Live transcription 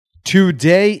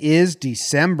Today is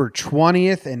December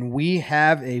 20th, and we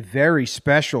have a very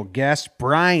special guest,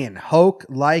 Bryan, Hoch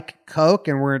like Coke,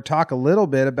 and we're going to talk a little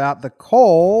bit about the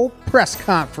Cole press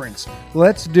conference.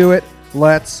 Let's do it.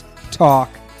 Let's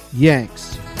talk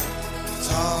Yanks.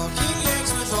 Talking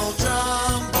Yanks with old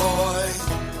John Boy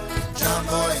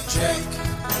and Jake.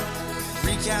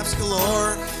 Recaps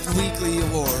galore and weekly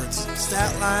awards,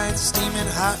 stat lines, steaming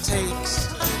hot takes.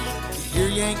 Your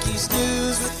Yankees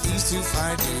news with these two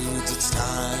fine dudes. It's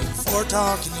time for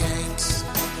Talking Yanks.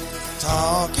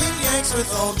 Talking Yanks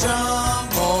with old John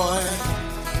Boy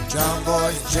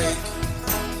and Jake.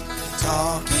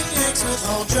 Talking Yanks with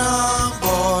old John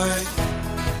Boy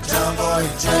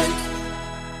and Jake.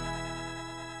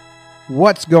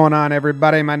 What's going on,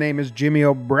 everybody? My name is Jimmy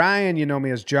O'Brien. You know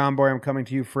me as John Boy. I'm coming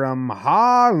to you from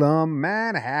Harlem,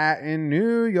 Manhattan,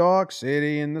 New York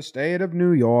City, in the state of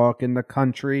New York, in the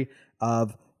country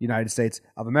of United States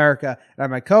of America. And I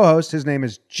have my co-host. His name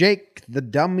is Jake the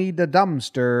Dummy the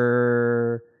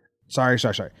Dumpster. Sorry.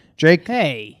 Jake.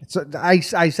 Hey. I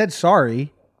said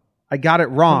sorry. I got it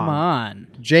wrong. Come on.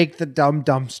 Jake the Dumb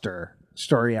Dumpster.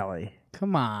 Storielli.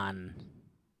 Come on.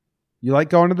 You like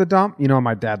going to the dump? You know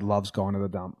my dad loves going to the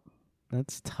dump.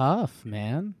 That's tough,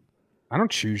 man. I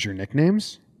don't choose your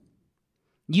nicknames.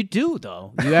 You do,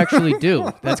 though. You actually do.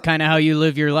 That's kind of how you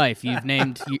live your life. You've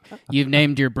named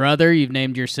your brother. You've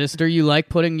named your sister. You like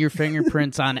putting your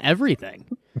fingerprints on everything.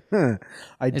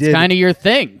 It's kind of your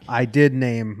thing. I did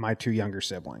name my two younger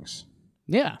siblings.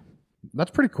 Yeah.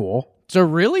 That's pretty cool. It's a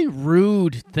really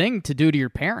rude thing to do to your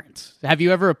parents. Have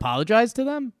you ever apologized to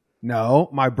them? No.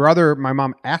 My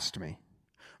mom asked me.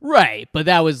 Right, but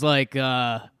that was like,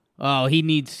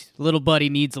 little buddy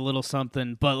needs a little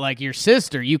something. But like your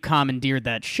sister, you commandeered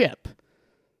that ship.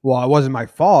 Well, it wasn't my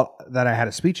fault that I had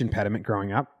a speech impediment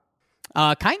growing up.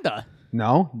 Kinda.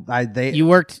 No, You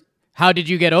worked. How did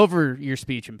you get over your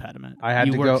speech impediment?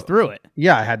 You worked through it.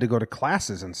 Yeah, I had to go to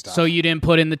classes and stuff. So you didn't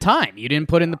put in the time. You didn't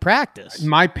put in the practice.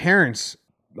 My parents,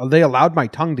 they allowed my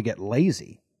tongue to get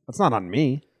lazy. That's not on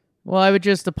me. Well, I would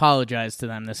just apologize to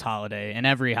them this holiday and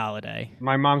every holiday.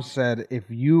 My mom said, if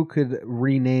you could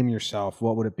rename yourself,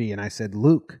 what would it be? And I said,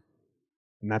 Luke.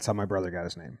 And that's how my brother got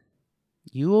his name.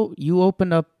 You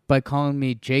opened up by calling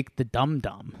me Jake the Dum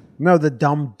Dum. No, the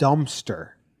Dumb Dumpster.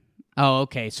 Oh,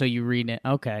 okay. So you read it.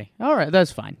 Okay. All right.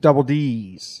 That's fine. Double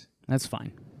D's. That's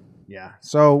fine. Yeah.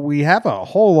 So we have a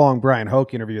whole long Bryan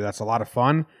Hoch interview. That's a lot of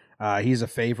fun. He's a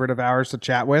favorite of ours to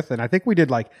chat with. And I think we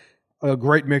did like a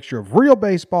great mixture of real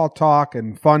baseball talk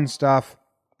and fun stuff,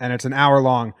 and it's an hour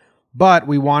long. But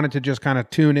we wanted to just kind of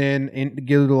tune in and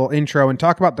give a little intro and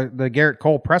talk about the Garrett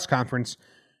Cole press conference,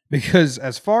 because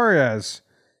as far as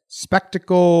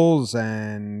spectacles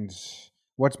and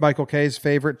what's Michael K's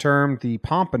favorite term, the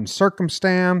pomp and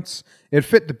circumstance, it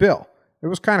fit the bill. It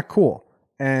was kind of cool.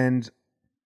 And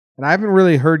I haven't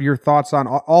really heard your thoughts on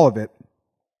all of it.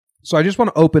 So I just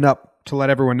want to open up to let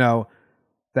everyone know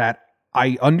that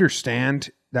I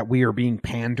understand that we are being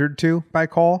pandered to by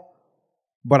Cole,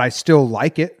 but I still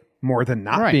like it more than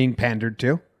not being pandered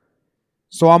to.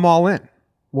 So I'm all in.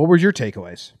 What were your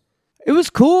takeaways? It was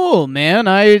cool, man.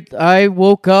 I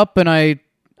woke up and I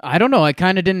don't know, I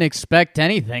kind of didn't expect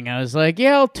anything. I was like,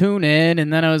 yeah, I'll tune in.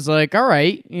 And then I was like, all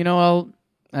right,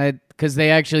 because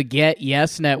they actually get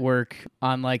Yes Network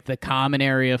on like the common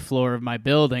area floor of my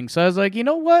building. So I was like, you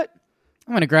know what?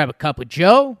 I'm going to grab a cup of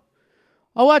Joe.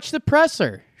 I'll watch the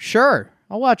presser. Sure.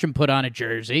 I'll watch him put on a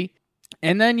jersey.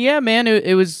 And then, yeah, man,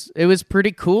 it was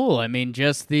pretty cool. I mean,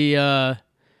 just the,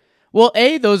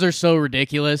 those are so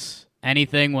ridiculous.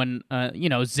 Anything when,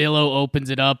 Zillow opens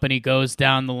it up and he goes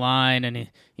down the line and,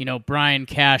 Brian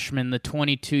Cashman, the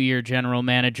 22-year general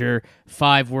manager,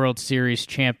 5 World Series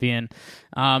champion.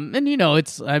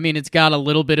 It's got a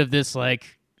little bit of this,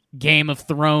 like, Game of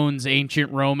Thrones,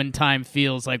 ancient Roman time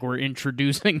feels like we're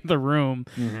introducing the room.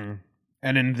 Mm-hmm.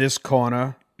 And in this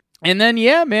corner. And then,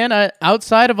 yeah, man,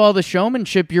 outside of all the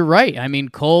showmanship, you're right. I mean,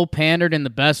 Cole pandered in the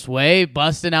best way,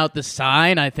 busting out the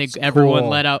sign. I think everyone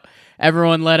let out a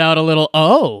little,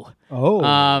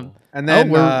 and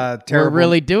then we're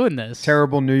really doing this.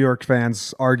 Terrible New York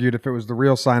fans argued if it was the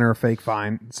real sign or a fake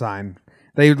sign.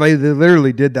 They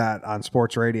literally did that on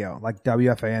sports radio. Like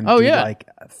WFAN did like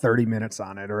 30 minutes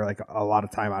on it, or like a lot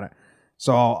of time on it.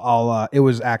 So it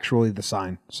was actually the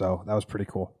sign. So that was pretty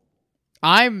cool.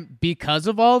 Because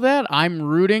of all that, I'm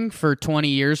rooting for 20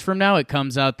 years from now, it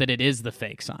comes out that it is the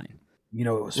fake sign. It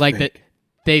was like fake. That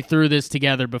they threw this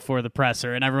together before the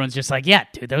presser, and everyone's just like, yeah,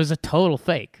 dude, that was a total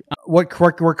fake. What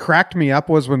cracked me up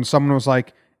was when someone was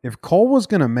like, if Cole was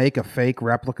going to make a fake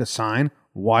replica sign,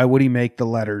 why would he make the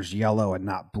letters yellow and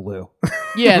not blue?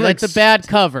 Yeah, Like, that's a bad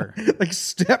cover. Like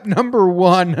step number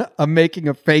 1 of making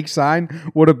a fake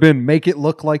sign would have been make it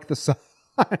look like the sign.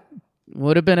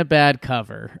 Would have been a bad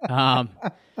cover.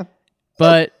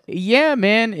 But yeah,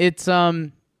 man, it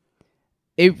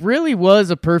really was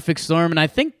a perfect storm, and I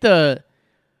think the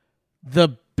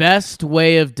best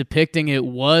way of depicting it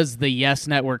was the Yes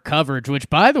Network coverage, which,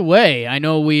 by the way, I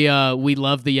know we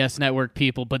love the Yes Network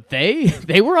people, but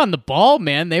they were on the ball,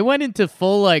 man. They went into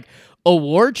full like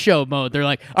award show mode. They're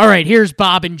like, all right, here's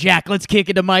Bob and Jack. Let's kick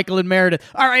it to Michael and Meredith.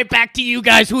 All right, back to you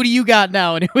guys. Who do you got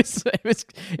now? And it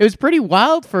was pretty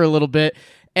wild for a little bit.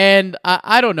 And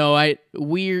I don't know.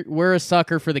 We're a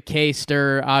sucker for the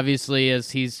K-Stir, obviously,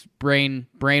 as he's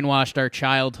brainwashed our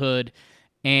childhood,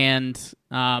 and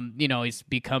he's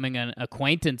becoming an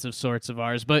acquaintance of sorts of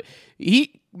ours. But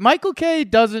Michael K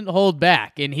doesn't hold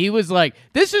back, and he was like,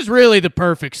 "This is really the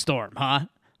perfect storm, huh?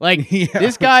 Like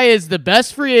This guy is the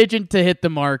best free agent to hit the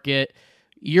market.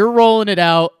 You're rolling it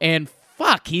out, and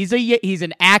fuck, he's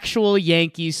an actual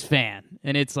Yankees fan,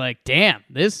 and it's like, damn,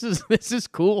 this is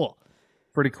cool."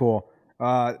 Pretty cool.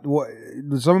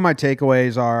 Some of my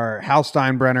takeaways are Hal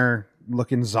Steinbrenner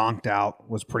looking zonked out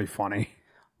was pretty funny.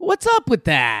 What's up with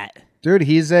that? Dude,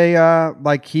 he's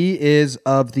he is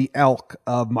of the ilk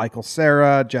of Michael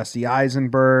Cera, Jesse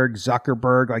Eisenberg,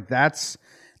 Zuckerberg. Like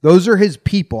those are his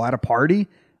people at a party.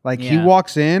 Like he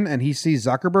walks in and he sees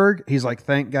Zuckerberg. He's like,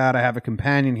 thank God I have a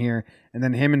companion here. And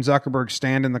then him and Zuckerberg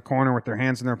stand in the corner with their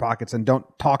hands in their pockets and don't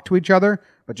talk to each other,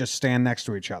 but just stand next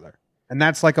to each other. And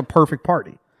that's like a perfect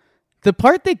party. The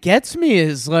part that gets me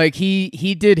is like he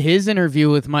did his interview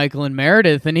with Michael and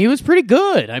Meredith, and he was pretty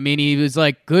good. I mean, he was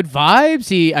like good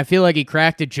vibes. I feel like he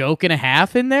cracked a joke and a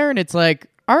half in there, and it's like,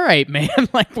 all right, man.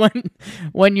 Like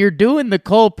when you're doing the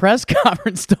Cole press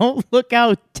conference, don't look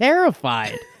out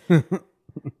terrified.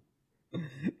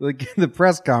 Like the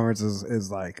press conference is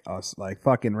like us, like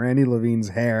fucking Randy Levine's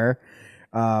hair.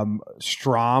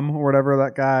 Strom or whatever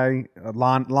that guy,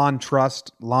 Lon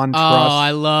Trust. Oh,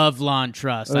 I love Lon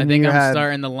Trust. I think I'm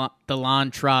starting the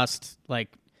Lon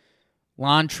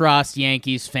Trust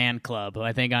Yankees fan club.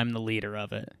 I think I'm the leader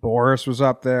of it. Boris was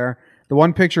up there. The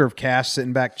one picture of Cash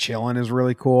sitting back chilling is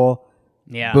really cool.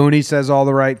 Yeah, Booney says all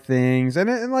the right things,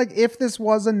 and like if this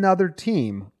was another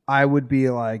team, I would be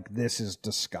like, this is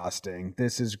disgusting.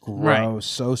 This is gross. Right.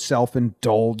 So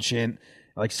self-indulgent.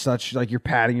 Like you're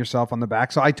patting yourself on the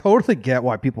back. So I totally get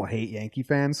why people hate Yankee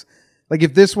fans. Like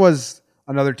if this was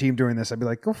another team doing this, I'd be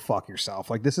like, go fuck yourself.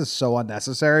 Like this is so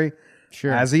unnecessary.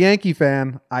 Sure. As a Yankee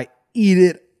fan, I eat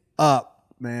it up,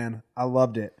 man. I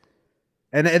loved it.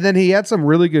 And then he had some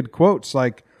really good quotes.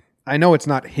 Like, I know it's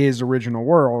not his original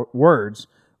words,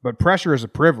 but pressure is a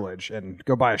privilege. And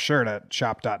go buy a shirt at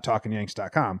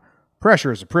shop.talkingyanks.com.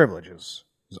 Pressure is a privilege is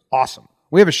awesome.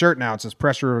 We have a shirt now. It says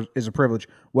pressure is a privilege.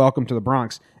 Welcome to the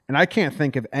Bronx. And I can't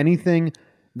think of anything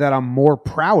that I'm more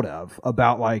proud of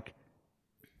about like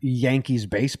Yankees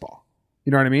baseball.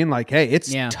 You know what I mean? Like, hey,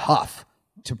 it's tough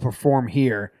to perform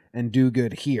here and do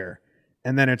good here.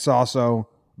 And then it's also,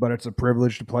 but it's a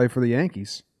privilege to play for the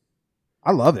Yankees.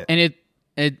 I love it. And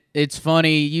it's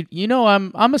funny. You know,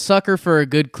 I'm a sucker for a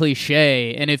good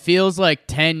cliche, and it feels like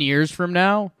 10 years from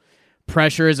now,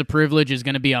 pressure is a privilege is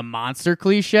going to be a monster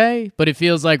cliche, but it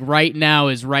feels like right now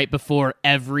is right before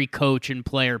every coach and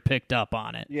player picked up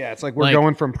on it. Yeah, it's like we're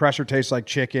going from pressure tastes like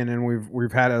chicken, and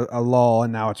we've had a lull,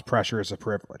 and now it's pressure is a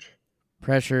privilege.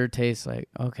 Pressure tastes like,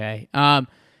 okay.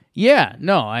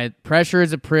 Pressure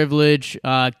is a privilege.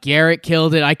 Garrett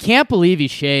killed it. I can't believe he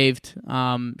shaved.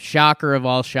 Shocker of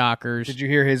all shockers. Did you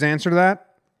hear his answer to that?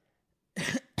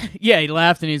 Yeah, he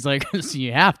laughed and he's like, so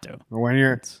you have to. When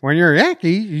you're a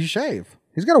Yankee, you shave.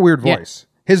 He's got a weird voice.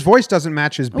 Yeah. His voice doesn't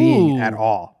match his being at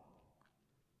all.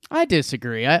 I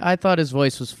disagree. I thought his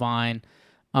voice was fine.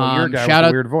 Well, you're a guy with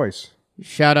a weird voice.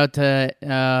 Shout out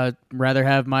to rather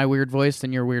have my weird voice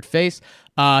than your weird face.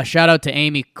 Shout out to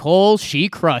Amy Cole. She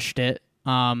crushed it.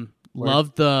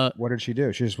 Loved the... What did she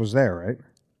do? She just was there, right?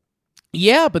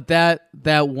 Yeah, but that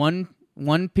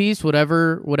one piece,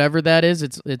 whatever that is,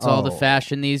 it's all the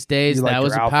fashion these days. That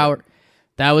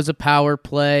was a power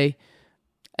play.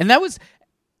 And that was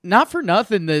not for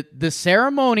nothing. The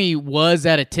ceremony was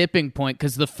at a tipping point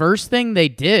because the first thing they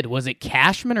did was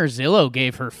Cashman or Zillow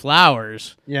gave her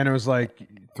flowers. Yeah, and it was like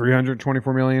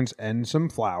 324 million and some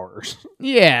flowers.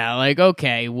 Yeah, like,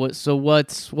 okay, so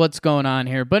what's going on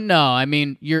here? But no, I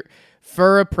mean, you're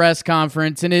for a press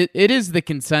conference, and it is the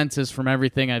consensus from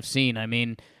everything I've seen. I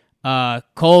mean,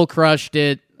 Cole crushed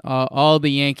it. All the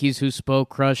Yankees who spoke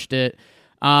crushed it.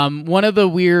 One of the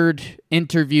weird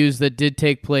interviews that did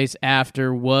take place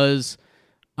after was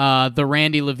the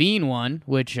Randy Levine one,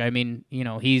 which, I mean,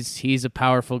 he's a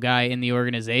powerful guy in the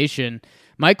organization.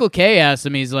 Michael Kay asked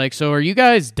him, he's like, so are you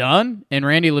guys done? And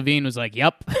Randy Levine was like,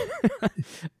 yep.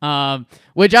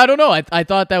 Which I don't know. I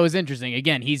thought that was interesting.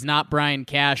 Again, he's not Brian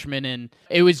Cashman, and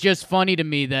it was just funny to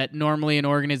me that normally an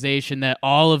organization that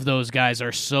all of those guys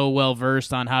are so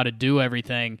well-versed on how to do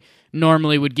everything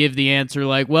normally would give the answer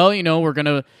like, well, we're going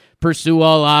to pursue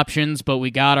all options, but we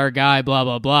got our guy, blah,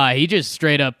 blah, blah. He just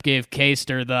straight up gave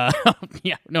Caster the,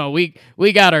 yeah, no, we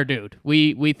got our dude.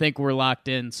 We think we're locked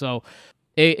in. So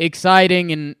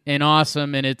exciting and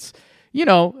awesome. And it's,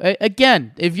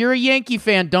 again, if you're a Yankee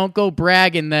fan, don't go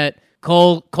bragging that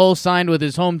Cole signed with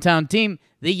his hometown team.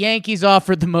 The Yankees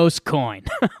offered the most coin.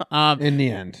 In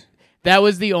the end. That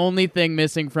was the only thing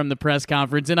missing from the press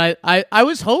conference. And I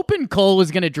was hoping Cole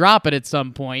was going to drop it at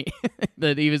some point.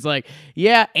 That he was like,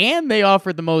 yeah, and they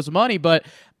offered the most money. But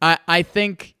I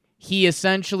think he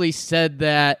essentially said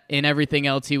that in everything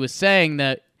else he was saying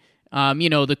that,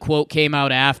 the quote came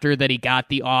out after that he got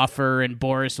the offer, and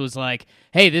Boris was like,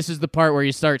 hey, this is the part where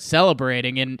you start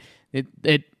celebrating. And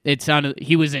it sounded,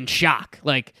 he was in shock.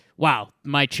 Like, wow,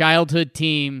 my childhood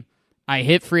team, I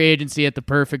hit free agency at the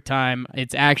perfect time.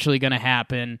 It's actually going to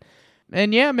happen.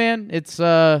 And yeah, man, it's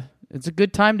a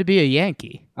good time to be a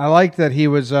Yankee. I like that he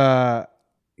was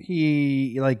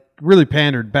he really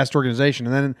pandered best organization.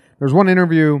 And then there's one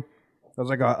interview that was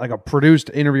like a produced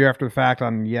interview after the fact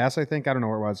on Yes, I think. I don't know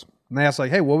where it was. And they asked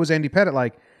like, hey, what was Andy Pettitte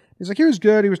like? He's like, he was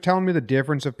good. He was telling me the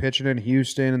difference of pitching in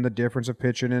Houston and the difference of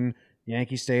pitching in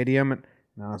Yankee Stadium. And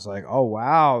I was like, oh,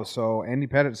 wow. So Andy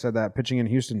Pettitte said that pitching in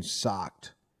Houston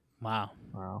sucked. Wow.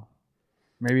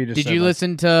 Maybe you just Did you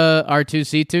listen to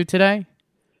R2C2 today?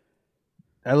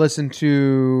 I listened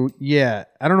to,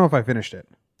 I don't know if I finished it.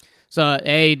 So,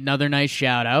 another nice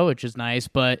shout out, which is nice,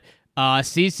 but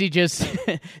CC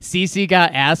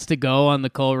got asked to go on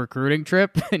the Cole recruiting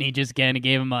trip, and he just kind of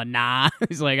gave him a nah.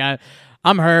 He's like,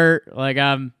 I'm hurt, like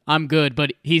I'm good,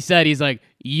 but he's like,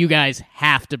 you guys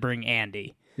have to bring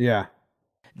Andy. Yeah.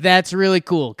 That's really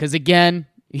cool, because again,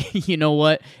 you know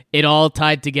what? It all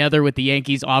tied together with the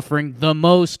Yankees offering the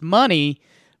most money,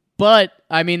 but,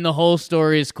 I mean, the whole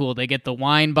story is cool. They get the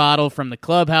wine bottle from the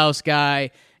clubhouse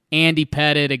guy, Andy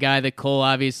Pettitte, a guy that Cole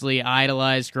obviously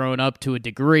idolized growing up to a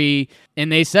degree,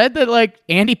 and they said that, like,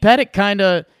 Andy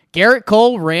Pettitte Garrett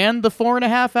Cole ran the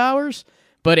 4.5 hours,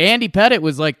 but Andy Pettitte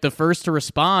was, like, the first to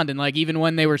respond, and, like, even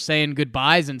when they were saying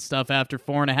goodbyes and stuff after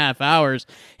 4.5 hours,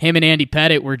 him and Andy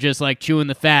Pettitte were just, like, chewing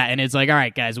the fat, and it's like, all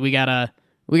right, guys, we gotta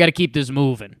keep this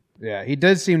moving. Yeah, he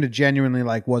does seem to genuinely,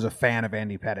 like, was a fan of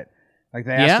Andy Pettitte. Like,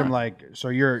 they asked him, like, so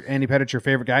you're Andy Pettitte's your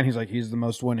favorite guy? And he's like, he's the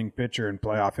most winning pitcher in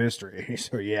playoff history.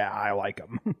 So, yeah, I like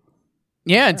him.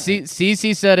 Yeah, and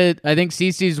CC said it. I think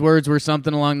CC's words were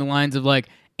something along the lines of, like,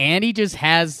 Andy just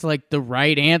has, like, the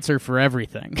right answer for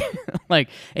everything. Like,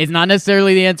 it's not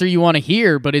necessarily the answer you want to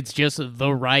hear, but it's just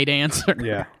the right answer.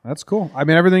 Yeah, that's cool. I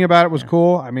mean, everything about it was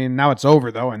cool. I mean, now it's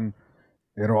over, though, and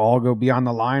it'll all go be on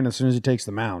the line as soon as he takes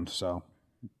the mound. So,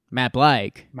 Matt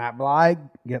Blyg,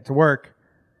 get to work.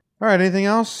 All right, anything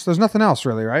else? There's nothing else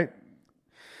really, right?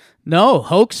 No,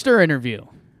 Hochster interview.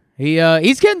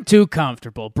 He's getting too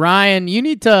comfortable. Bryan, you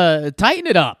need to tighten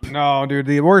it up. No, dude,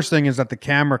 the worst thing is that the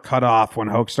camera cut off when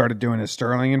Hoch started doing his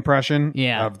Sterling impression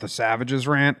of the Savages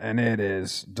rant, and it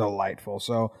is delightful.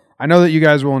 So I know that you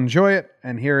guys will enjoy it,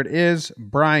 and here it is,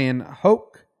 Bryan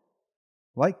Hoch,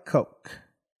 like Coke.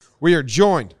 We are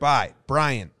joined by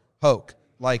Bryan Hoch,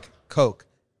 like Coke,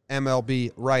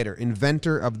 MLB writer,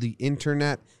 inventor of the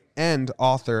internet, and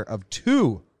author of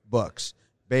 2 books,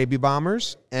 Baby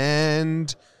Bombers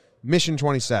and Mission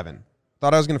 27.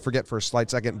 Thought I was going to forget for a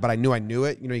slight second, but I knew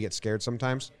it. You know, you get scared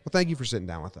sometimes. Well, thank you for sitting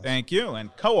down with us. Thank you.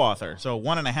 And co-author, so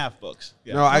 1.5 books.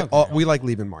 Yeah. No, we like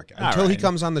leaving Mark out. Until he right.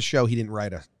 comes on the show, he didn't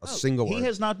write a single word. He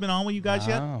has not been on with you guys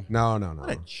yet? No.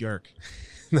 What a jerk.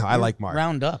 No, I like Mark.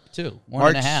 Round up, too.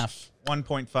 Mark's 1.5.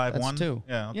 1.51? That's 2.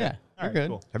 Yeah, okay. Yeah, All right, you're good.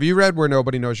 cool. Have you read Where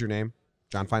Nobody Knows Your Name?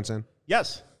 John Feinstein?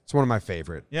 Yes. It's one of my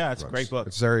favorite. Yeah, it's books. a great book.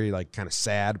 It's very kind of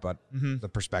sad, but the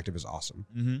perspective is awesome.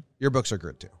 Mm-hmm. Your books are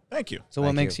good too. Thank you. So what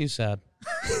Thank makes you. you sad?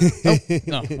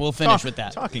 No, we'll finish with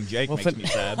that. Talking Jake We'll makes me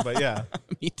sad, but yeah.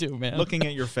 Me too, man. Looking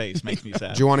at your face makes me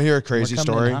sad. Do you want to hear a crazy We're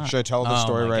coming in story? hot. Should I tell the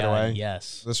story my right God, away?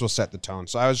 Yes. This will set the tone.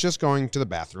 So I was just going to the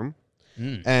bathroom,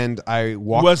 and I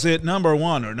walked. Was it number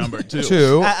 1 or number 2?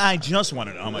 2. I just want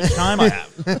to know how much time I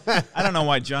have. I don't know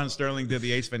why John Sterling did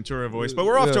the Ace Ventura voice, but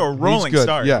we're off to a rolling He's good.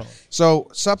 start. Yeah. So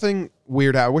something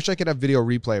weird. I wish I could have video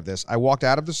replay of this. I walked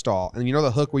out of the stall, and you know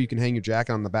the hook where you can hang your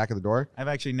jacket on the back of the door? I've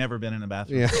actually never been in a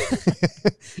bathroom. Yeah.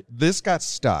 This got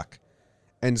stuck.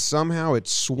 and somehow it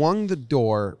swung the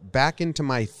door back into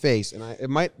my face.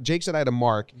 And Jake said I had a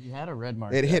mark. You had a red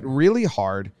mark. It hit really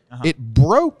hard. It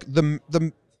broke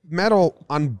the metal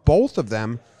on both of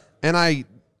them, and I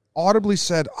audibly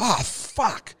said, "Ah,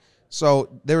 fuck." So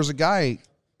there was a guy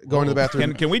going to the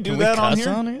bathroom. Can we do that on here?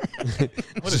 On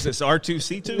What is this,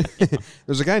 R2C2?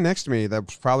 There's a guy next to me that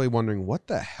was probably wondering what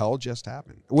the hell just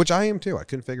happened, which I am too. I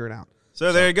couldn't figure it out.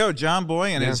 So there you go, John Boy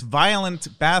and his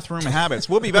violent bathroom habits.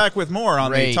 We'll be back with more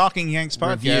on the Rate, Talking Yanks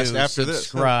podcast Review, after this.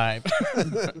 subscribe.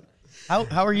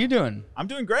 How are you doing? I'm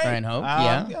doing great. Bryan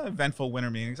Hoch, eventful winter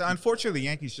meetings. Unfortunately, the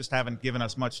Yankees just haven't given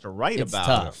us much to write It's about.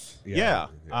 tough. Yeah.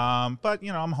 But,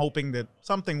 I'm hoping that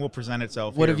something will present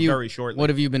itself What here have you very shortly. What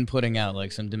have you been putting out?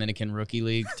 Like some Dominican Rookie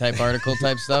League type article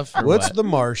type stuff? Or What's what? the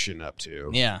Martian up to?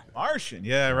 Yeah. Martian,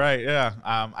 yeah, right, yeah.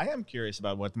 I am curious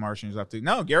about what the Martian is up to.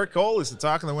 No, Garrett Cole is the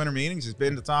talk of the winter meetings. He's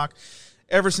been the talk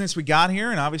ever since we got here,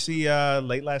 and obviously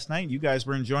late last night you guys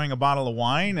were enjoying a bottle of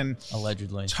wine and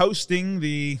Allegedly toasting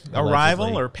the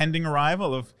arrival or pending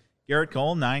arrival of Garrett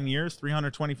Cole. 9 years,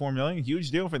 $324 million,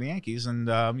 huge deal for the Yankees, and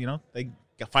they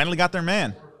finally got their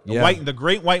man, the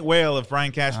great white whale of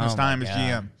Brian Cashman's time as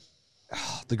GM.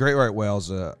 The Great White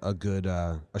Whale's a good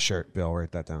a shirt, Bill.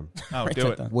 Write that down. Oh, do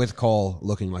it. With Cole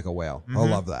looking like a whale. I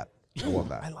love that. I love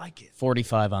that. I like it.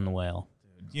 45 on the whale.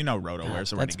 You know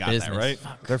RotoWare's already That's got business. that, right?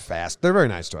 They're fast. They're very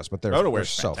nice to us, but they're RotoWare's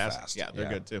so fantastic. fast. Yeah, they're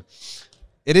good too.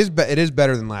 It is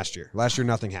better than last year. Last year,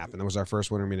 nothing happened. That was our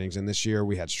first winter meetings. And this year,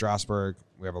 we had Strasburg.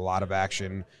 We have a lot of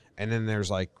action. And then there's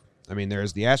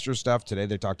there's the Astros stuff. Today,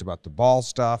 they talked about the ball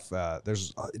stuff.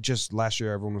 There's just last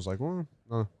year, everyone was like, well,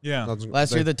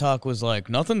 Last year, the talk was like,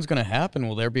 nothing's going to happen.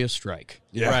 Will there be a strike?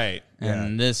 yeah. Right.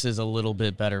 And this is a little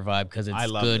bit better vibe because it's I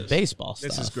love good this. baseball stuff.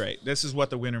 This is great. This is what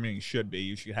the winter meetings should be.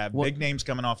 You should have big names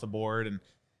coming off the board, and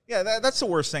that's the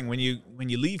worst thing when you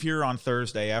leave here on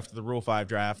Thursday after the Rule 5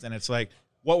 draft, and it's like,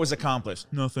 what was accomplished?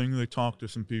 Nothing. They talked to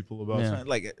some people about something.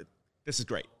 Like, this is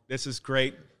great. This is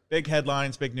great. Big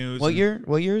headlines, big news. What year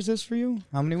is this for you?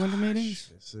 How many winter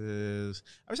meetings?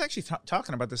 I was actually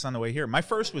talking about this on the way here. My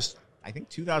first was, I think,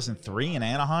 2003 in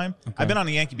Anaheim. Okay. I've been on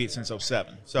the Yankee beat since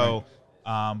 2007. So,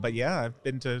 but yeah, I've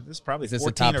been to this is probably is this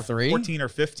 14 top or three? 14 or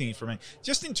 15 for me.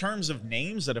 Just in terms of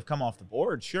names that have come off the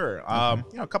board, sure.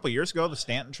 A couple of years ago, the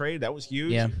Stanton trade, that was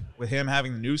huge. Yeah. With him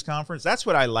having the news conference, that's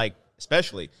what I like,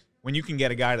 especially when you can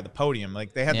get a guy to the podium.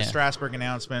 Like they had the Strasburg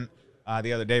announcement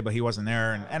the other day, but he wasn't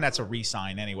there, and that's a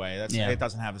re-sign anyway. It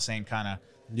doesn't have the same kind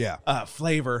of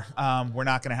flavor. We're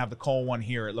not going to have the Cole one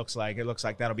here. It looks like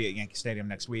that'll be at Yankee Stadium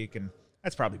next week, and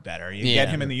that's probably better. You get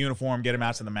him in the uniform, get him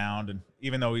out to the mound, and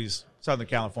even though he's a Southern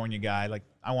California guy, like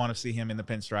I want to see him in the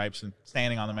pinstripes and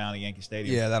standing on the mound at Yankee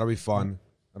Stadium. Yeah, that'll be fun.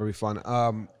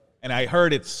 And I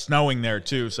heard it's snowing there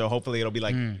too, so hopefully it'll be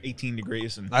like 18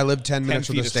 degrees. And I live 10 minutes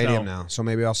from the feet of stadium snow. now, so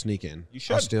maybe I'll sneak in. You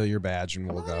should. I'll steal your badge and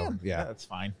we'll go. Yeah, that's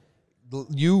fine.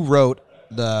 You wrote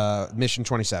the Mission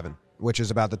 27, which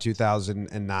is about the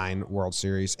 2009 World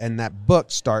Series, and that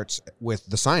book starts with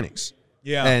the signings.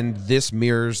 Yeah. And this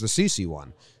mirrors the CC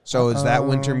one. So is that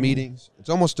winter meetings? It's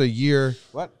almost a year.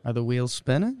 What? Are the wheels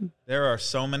spinning? There are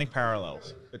so many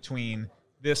parallels between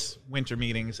this winter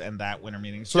meetings and that winter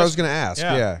meetings. So I was going to ask.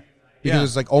 Yeah. Because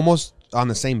it's like almost on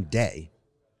the same day.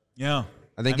 Yeah.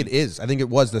 I think it is. I think it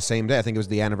was the same day. I think it was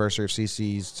the anniversary of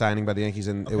CC's signing by the Yankees,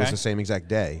 and it was the same exact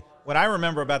day. What I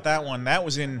remember about that one, that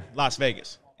was in Las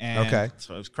Vegas. And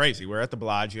so it was crazy. We're at the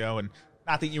Bellagio, and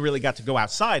not that you really got to go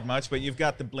outside much, but you've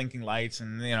got the blinking lights,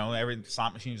 and every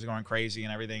slot machines are going crazy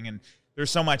and everything, and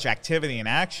there's so much activity and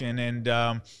action.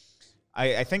 And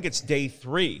I think it's day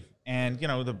 3, and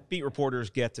the beat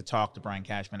reporters get to talk to Brian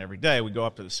Cashman every day. We go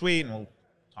up to the suite and we'll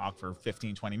talk for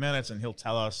 15, 20 minutes, and he'll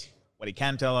tell us what he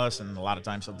can tell us, and a lot of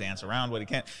times he'll dance around what he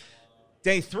can't.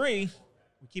 Day 3,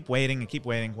 we keep waiting and keep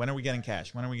waiting. When are we getting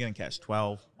cash?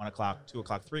 12, 1 o'clock, 2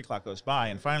 o'clock, 3 o'clock goes by,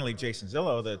 and finally Jason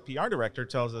Zillow, the PR director,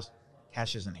 tells us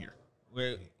Cash isn't here.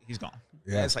 He's gone.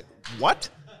 Yeah. And it's like, what?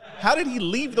 How did he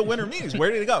leave the winter meetings? Where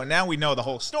did he go? And now we know the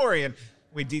whole story, and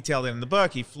we detailed it in the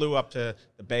book. He flew up to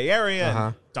the Bay Area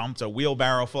and dumped a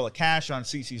wheelbarrow full of cash on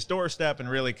CC's doorstep and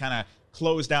really kind of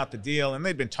closed out the deal. And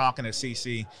they'd been talking to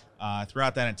CC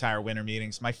throughout that entire winter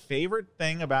meetings. My favorite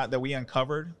thing that we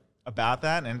uncovered about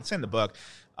that, and it's in the book,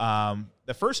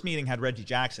 the first meeting had Reggie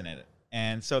Jackson in it.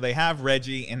 And so they have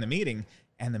Reggie in the meeting,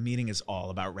 and the meeting is all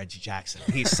about Reggie Jackson.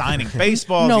 He's signing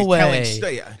baseballs. No he's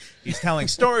way. He's telling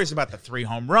stories about the 3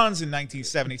 home runs in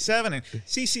 1977. And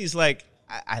CC's like,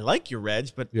 I like your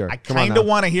Reg, but I kind of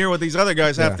want to hear what these other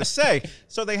guys have to say.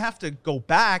 So they have to go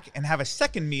back and have a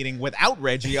second meeting without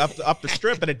Reggie up the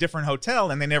strip at a different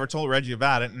hotel, and they never told Reggie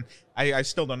about it. And I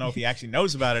still don't know if he actually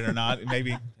knows about it or not.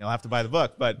 Maybe he'll have to buy the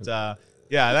book. But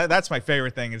Yeah, that's my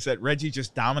favorite thing is that Reggie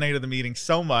just dominated the meeting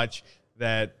so much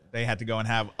that they had to go and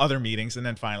have other meetings, and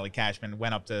then finally Cashman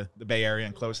went up to the Bay Area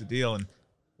and closed the deal, and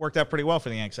worked out pretty well for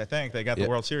the Yanks, I think. They got the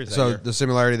World Series that year. So the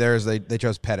similarity there is they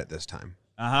chose Pettit this time.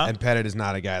 Uh-huh. And Pettit is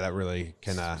not a guy that really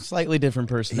can Slightly different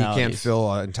he personalities. can't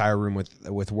fill an entire room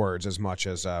with words as much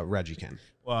as Reggie can.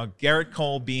 Well, Garrett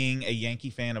Cole being a Yankee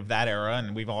fan of that era,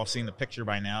 and we've all seen the picture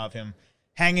by now of him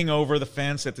hanging over the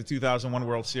fence at the 2001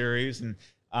 World Series. And,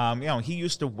 he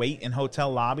used to wait in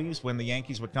hotel lobbies when the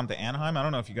Yankees would come to Anaheim. I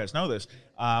don't know if you guys know this.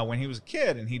 When he was a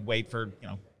kid, and he'd wait for,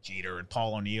 Jeter and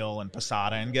Paul O'Neill and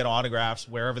Posada and get autographs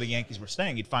wherever the Yankees were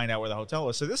staying. He'd find out where the hotel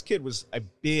was. So this kid was a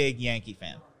big Yankee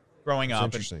fan growing up.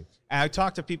 Interesting. And I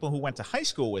talked to people who went to high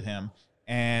school with him,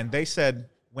 and they said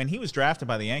when he was drafted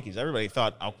by the Yankees, everybody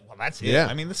thought, oh, well, that's it. Yeah.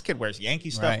 I mean, this kid wears Yankee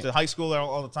stuff to high school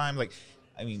all the time.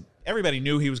 Everybody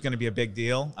knew he was going to be a big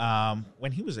deal.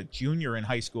 When he was a junior in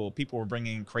high school, people were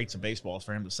bringing crates of baseballs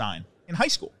for him to sign in high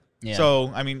school. Yeah. So,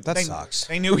 that sucks.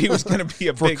 They knew he was going to be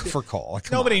a big for Cole.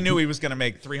 Nobody knew he was going to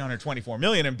make $324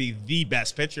 million and be the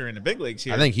best pitcher in the big leagues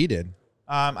here. I think he did.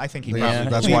 I think he Yeah,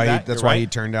 probably that's why he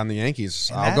turned down the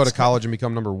Yankees. I'll go to college and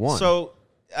become number one. So,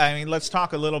 let's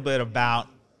talk a little bit about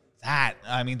that.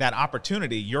 That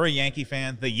opportunity. You're a Yankee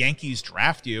fan. The Yankees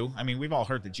draft you. We've all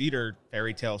heard the Jeter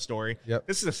fairy tale story. Yep.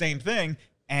 This is the same thing.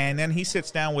 And then he sits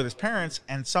down with his parents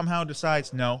and somehow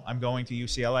decides, no, I'm going to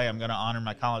UCLA. I'm going to honor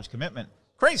my college commitment.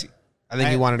 Crazy. I think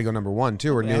he wanted to go number one,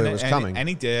 too, or knew it was coming. And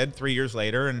he did 3 years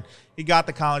later, and he got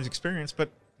the college experience.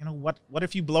 But, what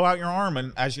if you blow out your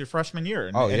arm as your freshman year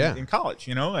in college?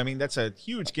 That's a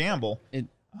huge gamble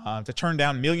to turn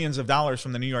down millions of dollars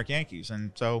from the New York Yankees.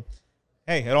 And so,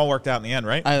 hey, it all worked out in the end,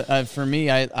 right? For me,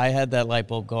 I had that light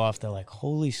bulb go off. They're like,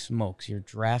 holy smokes, you're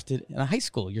drafted in high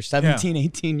school. You're 17,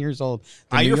 18 years old.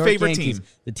 The New your York favorite Yankees, team.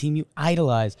 the team you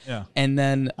idolize. Yeah. And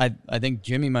then I think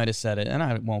Jimmy might have said it, and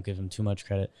I won't give him too much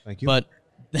credit. Thank you. But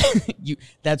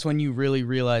that's when you really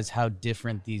realize how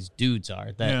different these dudes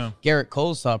are. That Garrett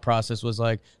Cole's thought process was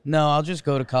like, no, I'll just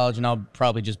go to college and I'll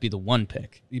probably just be the one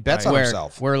pick. He bets on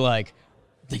himself. We're like,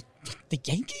 the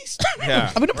Yankees? Yeah,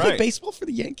 I'm going to play baseball for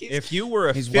the Yankees? If you were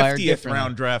a He's wired 50th differently.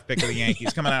 round draft pick of the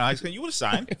Yankees coming out of high school, you would have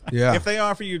signed. Yeah. If they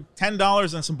offer you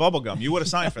 $10 and some bubble gum, you would have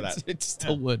signed for that. It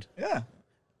still would. Yeah.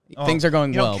 Things are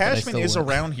going well. but I Cashman still is would.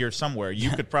 around here somewhere. You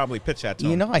could probably pitch that to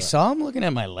him. I saw him looking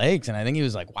at my legs, and I think he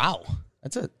was like, wow,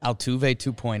 that's a Altuve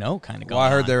 2.0 kind of going Well, I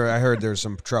heard on. there's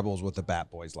some troubles with the Bat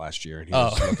Boys last year, and he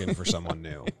was looking for someone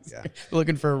new. Yeah.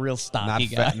 Looking for a real stocky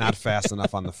guy. Not fast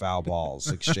enough on the foul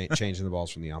balls, changing the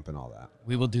balls from the ump and all that.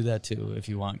 We will do that, too, if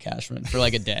you want Cashman, for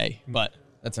like a day. But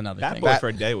that's another That thing. boy for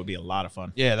a day would be a lot of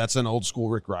fun. Yeah, that's an old school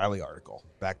Rick Riley article,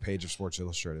 back page of Sports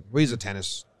Illustrated. Well,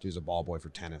 he's a ball boy for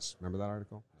tennis. Remember that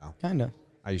article? No. Kind of.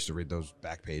 I used to read those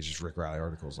back pages Rick Riley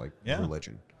articles like Yeah.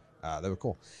 religion. They were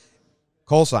cool.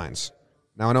 Cole signs.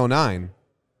 Now in 2009,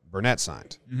 Burnett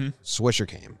signed. Mm-hmm. Swisher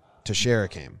came. Teixeira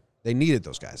came. They needed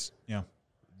those guys. Yeah.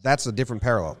 That's a different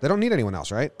parallel. They don't need anyone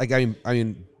else, right? Like I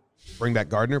mean, bring back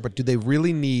Gardner, but do they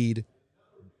really need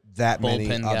that many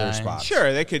Bullpen other guy. spots?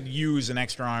 Sure, they could use an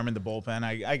extra arm in the bullpen,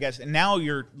 I guess. And now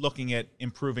you're looking at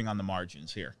improving on the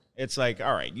margins here. It's like,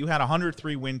 all right, you had a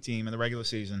 103-win team in the regular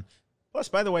season. Plus,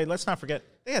 by the way, let's not forget,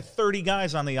 they had 30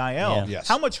 guys on the IL. Yeah. Yes.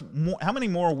 How many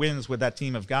more wins would that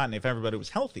team have gotten if everybody was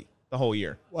healthy the whole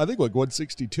year? Well, I think like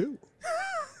 162.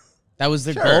 That was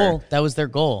their Sure. goal. That was their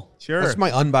goal. Sure. That's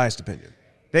my unbiased opinion.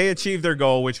 They achieved their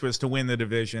goal, which was to win the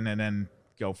division and then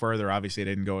go further. Obviously,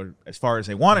 they didn't go as far as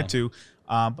they wanted to.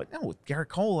 But no, with Garrett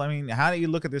Cole, how do you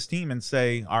look at this team and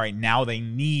say, all right, now they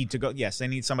need to go? Yes, they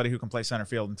need somebody who can play center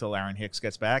field until Aaron Hicks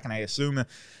gets back, and I assume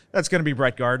that's going to be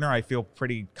Brett Gardner. I feel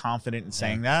pretty confident in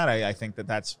saying that. I think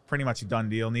that's pretty much a done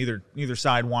deal. Neither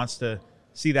side wants to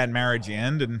see that marriage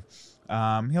end,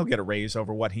 and he'll get a raise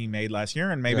over what he made last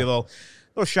year, and maybe they'll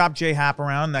shop J Happ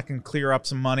around. That can clear up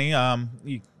some money.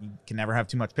 You can never have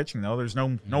too much pitching, though. There's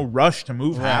no rush to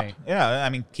move Happ. Right. Yeah,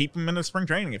 keep him in the spring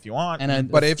training if you want.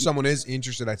 But if someone is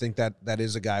interested, I think that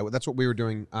is a guy. That's what we were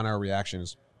doing on our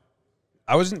reactions.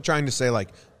 I wasn't trying to say, like,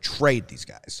 trade these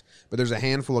guys. But there's a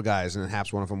handful of guys, and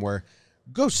Happ's one of them, where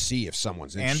go see if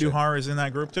someone's interested. Andujar is in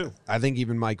that group, too. I think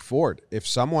even Mike Ford. If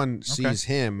someone sees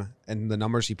him and the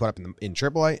numbers he put up in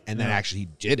AAA, and then actually he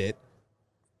did it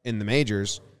in the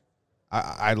majors,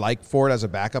 I like Ford as a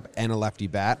backup and a lefty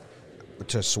bat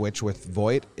to switch with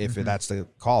Voit if that's the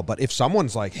call. But if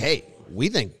someone's like, hey, we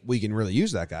think we can really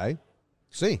use that guy,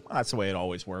 see. Well, that's the way it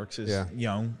always works. The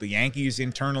Yankees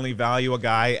internally value a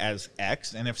guy as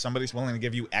X, and if somebody's willing to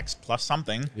give you X plus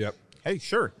something, Yep. hey,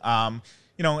 sure.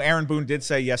 Aaron Boone did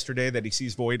say yesterday that he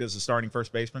sees Voit as a starting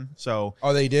first baseman. So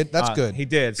they did? That's good. He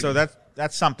did. So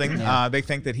that's something. They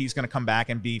think that he's going to come back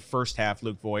and be first half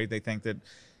Luke Voit. They think that,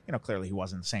 clearly he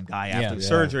wasn't the same guy after the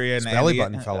surgery. And his belly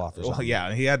button fell off or something. Well,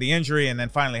 yeah, he had the injury and then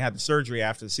finally had the surgery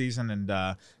after the season. And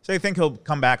so they think he'll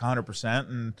come back 100%.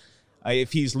 And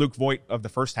if he's Luke Voit of the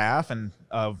first half and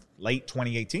of late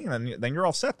 2018, then you're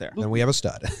all set there. Then we have a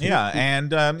stud. Yeah,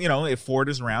 and if Ford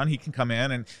is around, he can come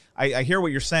in. And I hear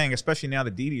what you're saying, especially now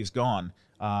that Didi is gone.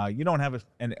 You don't have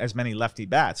as many lefty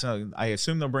bats, so I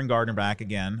assume they'll bring Gardner back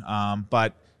again.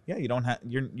 But yeah, you don't have.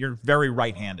 You're very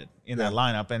right-handed in that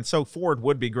lineup, and so Ford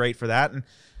would be great for that. And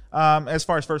as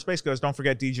far as first base goes, don't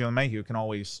forget DJ LeMahieu can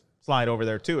always slide over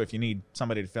there too if you need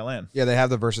somebody to fill in. Yeah, they have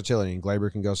the versatility, and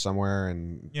Glaber can go somewhere,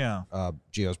 and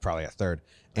Gio's probably at third.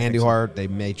 Andujar, they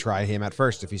may try him at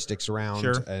first if he sticks around,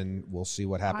 and we'll see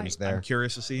what happens there. I'm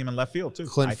curious to see him in left field too.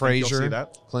 Clint Frazier,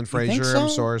 so? I'm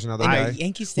sure, is another guy.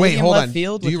 Yankee Stadium left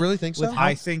field. Do you really think so?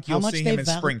 I think you'll see him in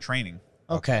spring training.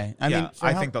 Okay,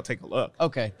 I think they'll take a look.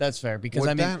 Okay, that's fair because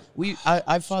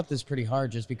I've fought this pretty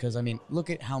hard just because look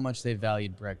at how much they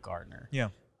valued Brett Gardner. Yeah,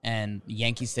 and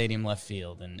Yankee Stadium left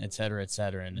field and et cetera,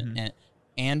 and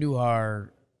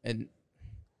Andujar and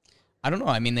I don't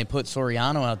know. They put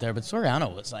Soriano out there, but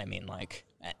Soriano was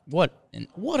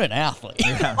what an athlete.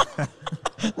 Yeah.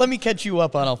 Let me catch you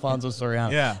up on Alfonso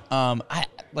Soriano.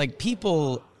 Yeah,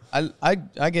 people. I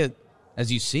get, as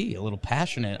you see, a little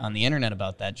passionate on the internet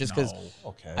about that just because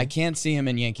I can't see him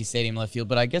in Yankee Stadium left field.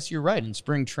 But I guess you're right. In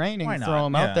spring training, throw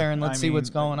him out there and let's see what's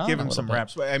going on. Give him some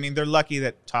reps. They're lucky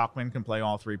that Tauchman can play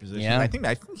all three positions. Yeah.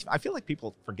 I feel like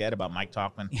people forget about Mike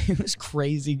Tauchman. He was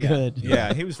crazy good.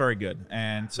 Yeah, he was very good.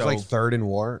 And so like third in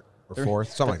WAR or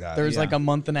fourth, something like that. There's a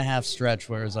month and a half stretch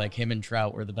where it was like him and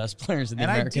Trout were the best players in the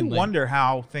American League. I do wonder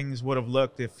how things would have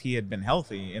looked if he had been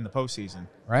healthy in the postseason.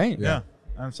 Right. Yeah.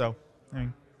 And so,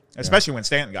 especially when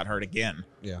Stanton got hurt again.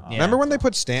 Yeah. Remember when they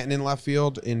put Stanton in left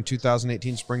field in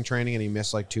 2018 spring training and he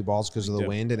missed 2 balls because of the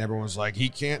wind and everyone was like, he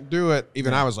can't do it.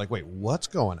 Even I was like, wait, what's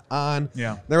going on?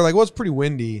 Yeah. They were like, well, it's pretty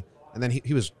windy. And then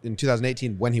he was in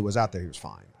 2018 when he was out there, he was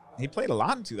fine. He played a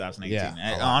lot in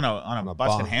 2018 on a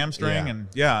busted hamstring. And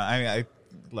I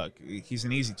look, he's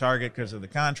an easy target because of the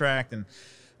contract. And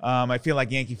I feel like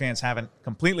Yankee fans haven't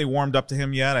completely warmed up to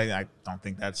him yet. I don't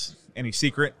think that's any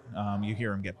secret. You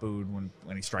hear him get booed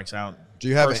when he strikes out.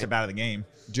 First at bat of the game.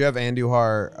 Do you have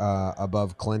Andujar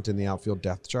above Clint in the outfield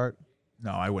depth chart?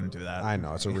 No, I wouldn't do that. I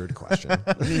know, it's a rude question.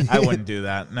 I wouldn't do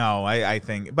that. No, I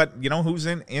think. But who's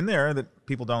in there that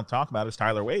people don't talk about is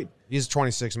Tyler Wade. He's a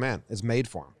 26 man. It's made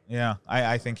for him. Yeah,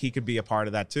 I think he could be a part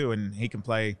of that too, and he can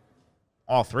play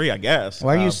all three, I guess.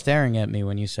 Why are you staring at me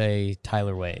when you say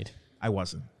Tyler Wade? I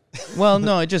wasn't. Well,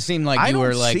 no, it just seemed like you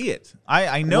were like. I don't see it.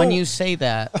 I know. When you say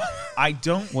that, I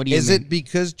don't. What do you mean? Is it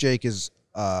because Jake is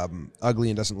ugly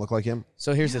and doesn't look like him?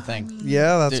 So here's the thing.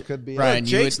 Yeah, that could be. Brian,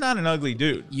 Jake's not an ugly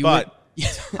dude, but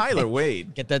Tyler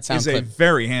Wade get that sound is clip. A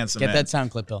very handsome man. That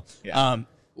sound clip, Bill. Yeah.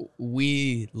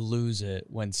 We lose it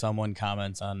when someone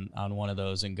comments on one of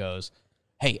those and goes,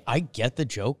 hey, I get the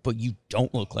joke, but you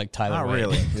don't look like Tyler Wade. Not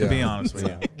really, to be honest with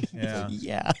you.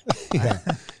 Yeah.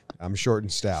 I'm short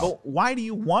and stout. But why do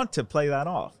you want to play that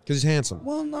off? Because he's handsome.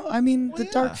 Well, no, the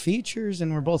dark features,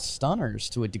 and we're both stunners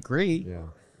to a degree. Yeah.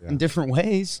 In different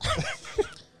ways.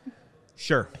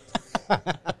 Sure.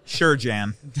 Sure,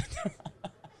 Jan.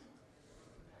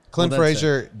 Clint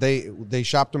Frazier, they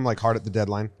shopped him hard at the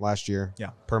deadline last year. Yeah.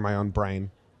 Per my own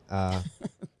brain.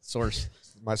 Source.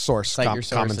 My source. Cite your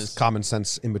sources. Common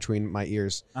sense in between my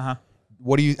ears. Uh-huh.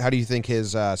 How do you think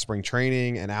his spring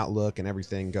training and outlook and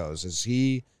everything goes?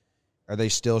 Are they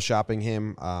still shopping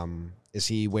him? Is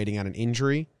he waiting on an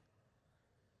injury?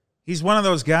 He's one of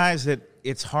those guys that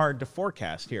it's hard to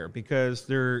forecast here because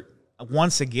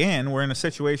once again, we're in a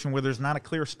situation where there's not a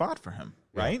clear spot for him,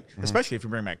 right? Mm-hmm. Especially if you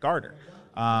bring back Gardner.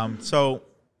 So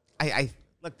I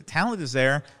look, the talent is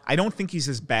there. I don't think he's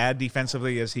as bad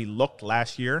defensively as he looked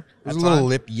last year. There's a little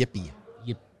lip yippy.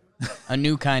 Yip. A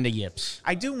new kind of yips.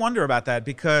 I do wonder about that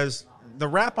because the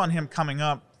rap on him coming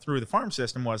up through the farm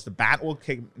system was the bat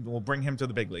will bring him to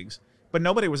the big leagues. But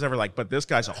nobody was ever like, but this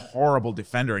guy's a horrible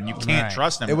defender and you can't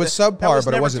trust him. It was subpar,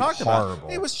 but it wasn't horrible.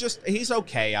 It was just, he's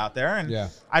okay out there.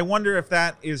 And I wonder if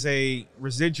that is a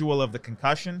residual of the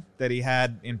concussion that he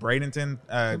had in Bradenton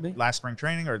last spring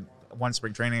training or one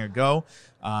spring training ago.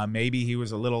 Maybe he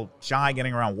was a little shy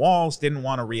getting around walls, didn't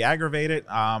want to re-aggravate it.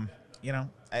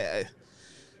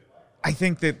 I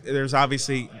think that there's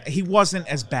obviously he wasn't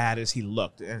as bad as he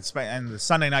looked. And the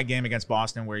Sunday night game against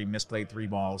Boston where he misplayed 3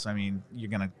 balls, I mean, you're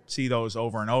going to see those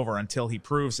over and over until he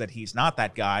proves that he's not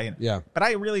that guy. But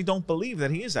I really don't believe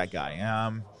that he is that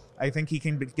guy. I think he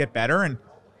can get better. And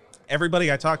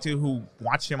everybody I talked to who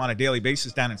watched him on a daily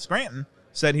basis down in Scranton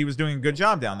said he was doing a good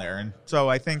job down there. And so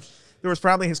I think there was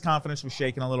probably his confidence was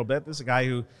shaken a little bit. This is a guy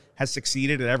who has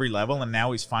succeeded at every level, and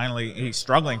now he's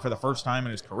struggling for the first time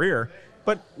in his career.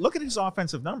 But look at his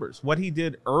offensive numbers. What he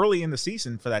did early in the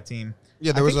season for that team.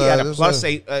 Yeah, he had a plus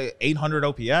 800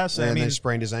 OPS. And he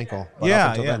sprained his ankle.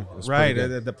 Then, right.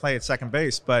 The play at second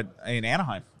base, but in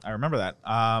Anaheim, I remember that.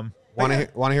 Want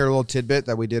to hear a little tidbit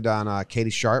that we did on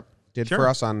Katie Sharp for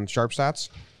us on Sharp Stats?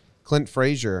 Clint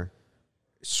Frazier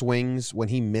swings when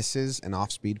he misses an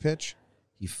off-speed pitch.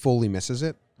 He fully misses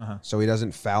it, so he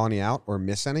doesn't foul any out or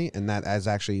miss any, and that is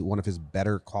actually one of his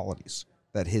better qualities.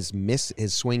 That his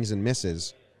swings and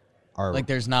misses are like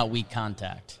there's not weak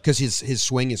contact because his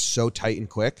swing is so tight and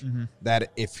quick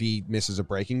that if he misses a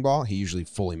breaking ball, he usually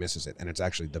fully misses it, and it's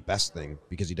actually the best thing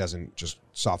because he doesn't just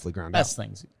softly ground best out.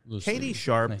 Things. Katie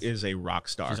Sharp is a rock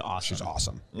star. She's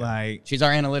awesome. Like she's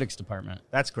our analytics department.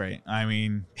 That's great. I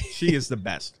mean, she is the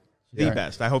best. The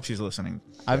best. I hope she's listening.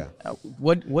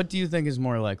 What do you think is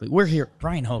more likely? We're here,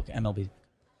 Bryan Hoch, MLB.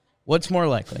 What's more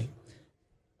likely?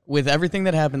 With everything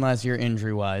that happened last year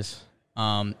injury-wise,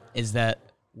 is that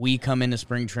we come into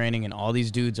spring training and all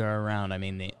these dudes are around. I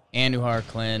mean, the Andujar,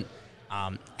 Clint,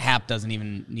 Happ doesn't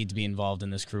even need to be involved in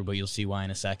this crew, but you'll see why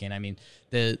in a second. I mean,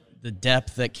 the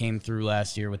depth that came through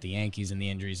last year with the Yankees and the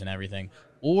injuries and everything.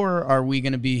 Or are we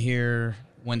going to be here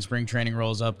when spring training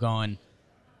rolls up going,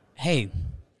 hey,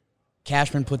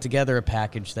 Cashman put together a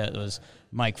package that was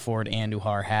Mike Ford,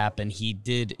 Andujar, Happ, and he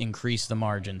did increase the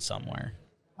margin somewhere.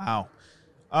 Wow.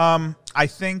 I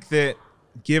think that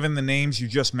given the names you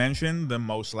just mentioned, the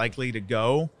most likely to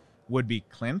go would be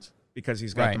Clint because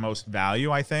he's got the most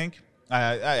value, I think.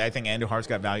 I think Andujar's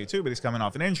got value too, but he's coming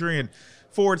off an injury, and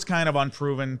Ford's kind of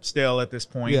unproven still at this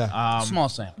point. Yeah. Small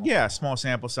sample. Yeah, small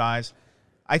sample size.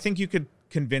 I think you could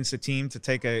convince a team to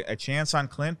take a chance on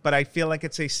Clint, but I feel like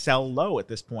it's a sell low at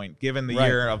this point, given the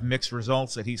year of mixed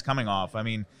results that he's coming off. I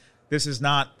mean, this is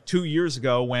not 2 years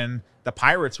ago when the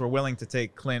Pirates were willing to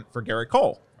take Clint for Garrett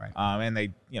Cole. Right. And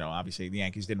they, obviously the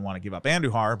Yankees didn't want to give up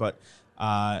Andujar, but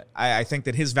I think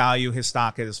that his value, his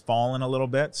stock has fallen a little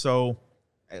bit. So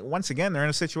once again, they're in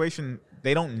a situation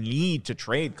they don't need to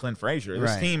trade Clint Frazier.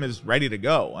 This team is ready to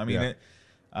go. I mean,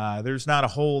 there's not a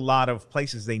whole lot of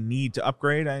places they need to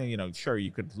upgrade. Sure,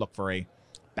 you could look for a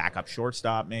backup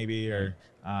shortstop maybe, or,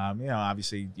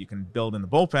 obviously you can build in the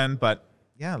bullpen, but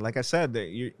yeah, like I said,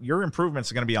 your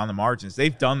improvements are going to be on the margins.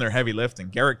 They've done their heavy lifting.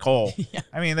 Garrett Cole,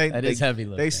 I mean, that is heavy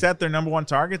lifting. They set their number one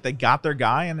target. They got their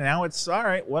guy, and now it's all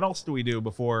right. What else do we do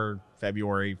before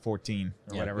February 14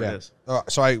 or whatever it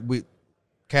is?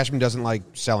 Cashman doesn't like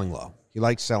selling low. He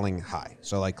likes selling high.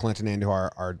 So like Clinton and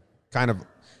Andujar are kind of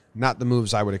not the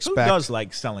moves I would expect. Who does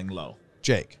like selling low?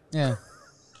 Jake. Yeah,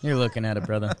 you're looking at it,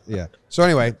 brother. Yeah. So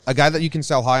anyway, a guy that you can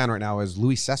sell high on right now is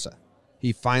Luis Sessa.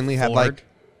 He finally had Ford.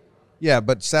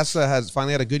 but Sessa has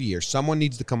finally had a good year. Someone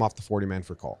needs to come off the 40-man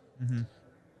for Cole. Mm-hmm.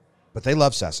 But they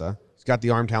love Sessa. He's got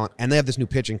the arm talent, and they have this new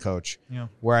pitching coach. Yeah.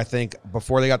 Where I think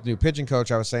before they got the new pitching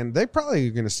coach, I was saying they probably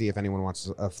are going to see if anyone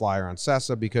wants a flyer on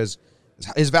Sessa because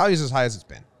his value is as high as it's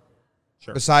been.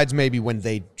 Sure. Besides maybe when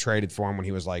they traded for him when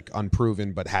he was like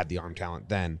unproven but had the arm talent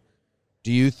then.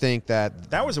 Do you think that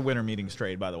was a winter meetings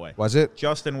trade, by the way? Was it?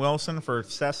 Justin Wilson for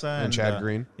Sessa and Chad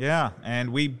Green? Yeah,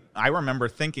 and I remember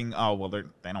thinking, oh, well,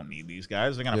 they don't need these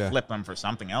guys. They're going to flip them for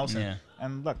something else. Yeah.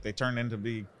 And look, they turned into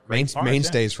be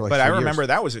mainstays for like 3 years. But I remember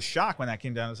that was a shock when that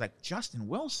came down. I was like, Justin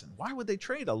Wilson, why would they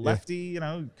trade a lefty,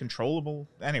 controllable?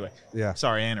 Anyway,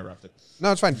 sorry, I interrupted.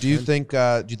 No, it's fine. Do you think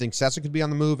Sessa could be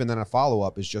on the move? And then a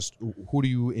follow-up is just who do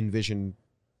you envision,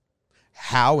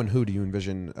 how and who do you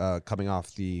envision coming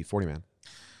off the 40-man?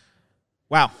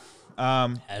 Wow.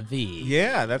 Heavy.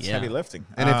 Yeah, that's heavy lifting.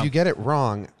 And if you get it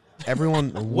wrong,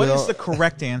 everyone will. What is the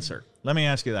correct answer? Let me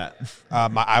ask you that.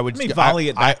 Let me volley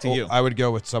it back to you. I would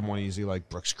go with someone easy like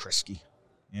Brooks Kriske.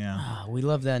 Yeah. We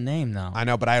love that name, though. I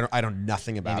know, but I know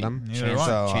nothing about him.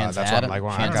 Chance that's Adam, what I'm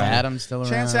like. Chance Adams still around.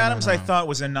 Chance Adams, I thought,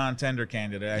 was a non-tender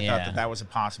candidate. I thought that was a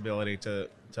possibility to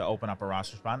open up a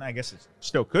roster spot, and I guess it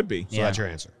still could be. So that's your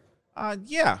answer.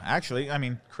 Yeah, actually. I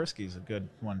mean, Krisky's a good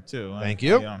one, too. Thank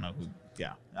you. I don't know who.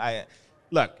 Yeah.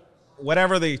 Look,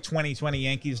 whatever the 2020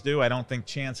 Yankees do, I don't think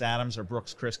Chance Adams or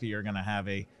Brooks Kriske are going to have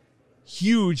a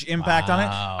huge impact on it.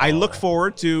 I look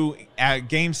forward to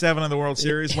Game 7 of the World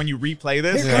Series when you replay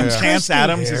this. Chance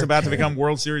Adams is about to become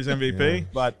World Series MVP.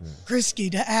 But Kriske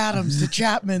to Adams to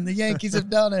Chapman. The Yankees have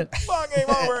done it. Ball game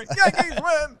over. Yankees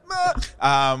win.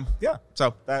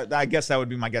 So I guess that would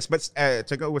be my guess. But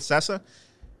to go with Sessa,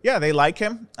 yeah, they like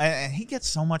him. And he gets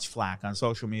so much flack on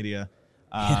social media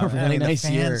Had a really the nice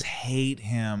year. fans hate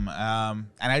him, and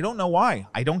I don't know why.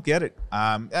 I don't get it.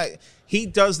 He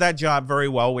does that job very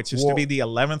well, which is to be the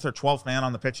 11th or 12th man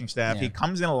on the pitching staff. Yeah. He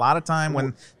comes in a lot of time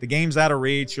when the game's out of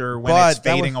reach or when it's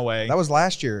fading away. That was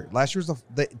last year. Last year was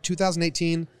the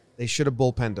 2018. They should have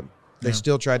bullpenned him. They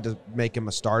still tried to make him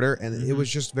a starter, and it was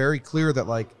just very clear that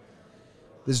like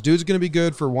this dude's going to be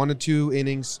good for 1 to 2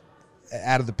 innings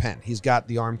out of the pen. He's got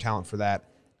the arm talent for that.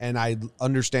 And I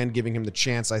understand giving him the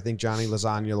chance. I think Johnny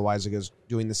Lasagna Loaizaga is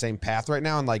doing the same path right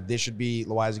now. And, like, this should be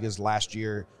Loaizaga's last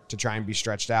year to try and be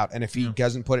stretched out. And if he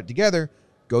doesn't put it together,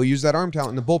 go use that arm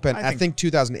talent in the bullpen. I think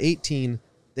 2018,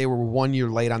 they were 1 year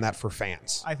late on that for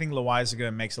fans. I think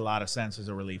Loaizaga makes a lot of sense as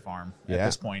a relief arm at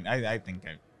this point. I think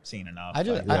I've seen enough.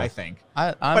 I think.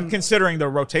 But considering the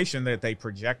rotation that they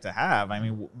project to have, I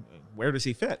mean, where does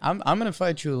he fit? I'm going to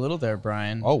fight you a little there,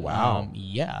 Brian. Oh, wow.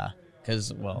 Yeah.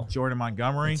 Because, well, Jordan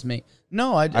Montgomery. It's me.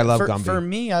 No, I love Gumby. For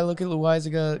me, I look at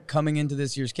Loaizaga coming into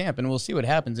this year's camp, and we'll see what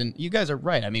happens. And you guys are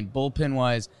right. I mean, bullpen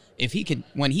wise, if he can,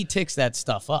 when he ticks that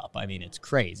stuff up, I mean, it's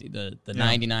crazy. The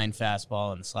 99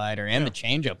 fastball and slider and the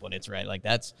changeup when it's right, like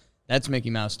that's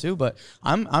Mickey Mouse too. But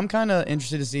I'm kind of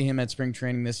interested to see him at spring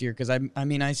training this year because I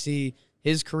mean I see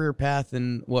his career path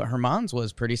and what Herman's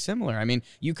was pretty similar. I mean,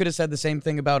 you could have said the same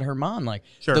thing about Herman. Like,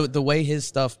 the way his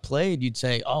stuff played, you'd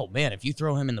say, oh, man, if you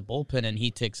throw him in the bullpen and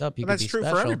he ticks up, he could be special.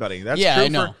 That's true for everybody. That's true I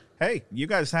know. For, hey, you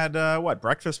guys had,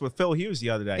 breakfast with Phil Hughes the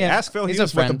other day. Yeah, Ask Phil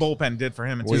Hughes what the bullpen did for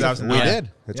him in 2009. We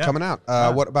did. It's coming out.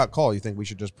 What about Cole? You think we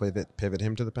should just pivot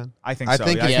him to the pen? I think so.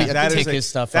 That is his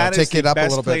stuff that up. is the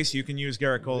best place you can use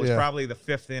Garrett Cole. Is probably the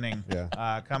 5th inning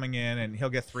coming in, and he'll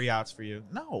get 3 outs for you.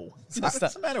 No. What's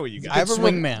the matter with you guys?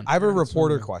 I have a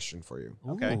reporter question for you.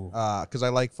 Okay. Because I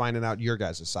like finding out your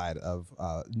guys' side of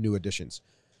new additions.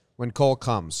 When Cole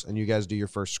comes and you guys do your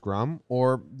first scrum,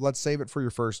 or let's save it for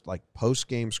your first like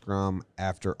post-game scrum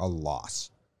after a loss.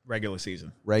 Regular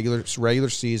season,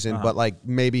 but like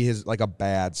maybe his like a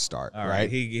bad start,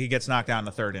 right? He gets knocked out in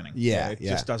the 3rd inning. It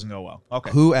just doesn't go well. Okay.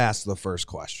 Who asked the first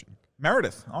question?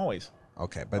 Meredith, always.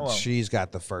 Okay, but she's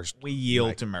got the first. We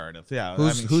yield to Meredith. Yeah,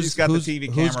 she's got the TV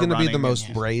camera. Who's going to be the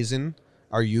most brazen?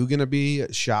 Are you going to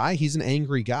be shy? He's an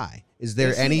angry guy. Is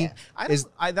there any?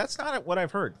 That's not what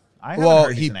I've heard.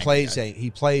 He plays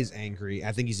angry.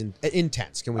 I think he's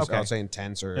intense. Can we say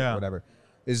intense or whatever?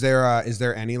 Is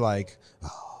there any like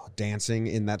dancing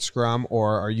in that scrum,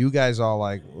 or are you guys all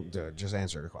like just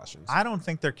answer the questions? I don't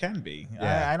think there can be.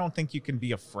 I don't think you can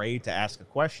be afraid to ask a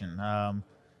question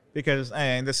because,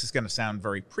 and this is going to sound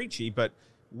very preachy, but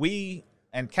we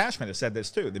and Cashman has said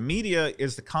this too. The media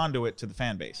is the conduit to the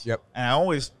fan base. Yep. And I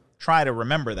always try to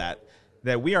remember that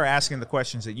we are asking the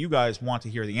questions that you guys want to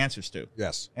hear the answers to.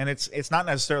 Yes. And it's not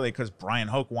necessarily because Bryan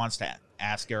Hoch wants to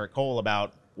ask Garrett Cole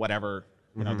about whatever,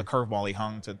 the curveball he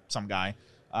hung to some guy.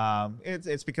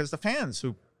 It's because the fans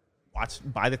who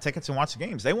buy the tickets and watch the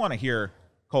games, they want to hear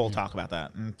Cole talk about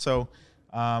that. And so,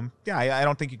 I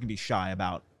don't think you can be shy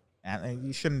about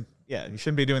you shouldn't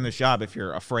be doing this job if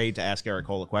you're afraid to ask Garrett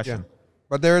Cole a question. Yeah.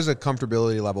 But there is a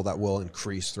comfortability level that will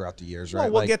increase throughout the years, right?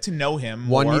 Well, we'll get to know him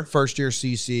more. First year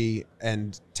CC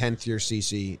and 10th year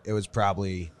CC, it was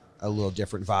probably a little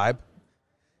different vibe.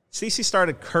 CC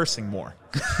started cursing more.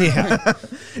 Yeah.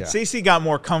 CC got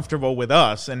more comfortable with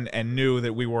us and knew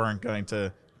that we weren't going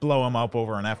to blow him up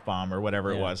over an F-bomb or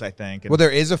whatever it was, I think. Well,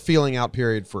 there is a feeling out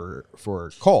period for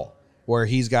Cole where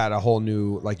he's got a whole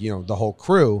new, the whole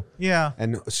crew. Yeah.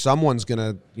 And someone's going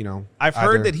to, I've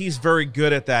heard that he's very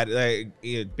good at that.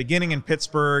 Beginning in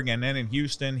Pittsburgh and then in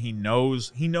Houston, he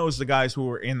knows the guys who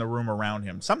are in the room around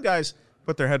him. Some guys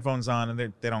put their headphones on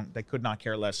and they could not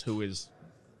care less who is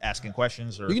asking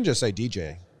questions. Or you can just say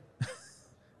DJ.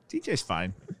 DJ's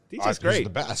fine. DJ's great. He's the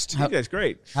best. DJ's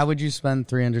great. How would you spend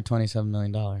 $327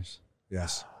 million?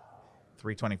 Yes.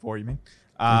 324, you mean?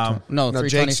 No,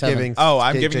 Jake's giving.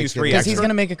 I'm giving you 3 because he's going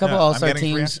to make a couple All-Star I'm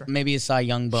getting teams, maybe a Cy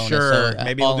Young bonus. Sure, so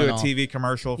maybe he'll do a TV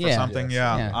commercial for something.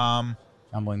 Yes. John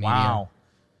Boy Media. Wow.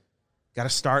 Got to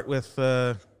start with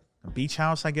a beach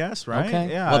house, I guess, right?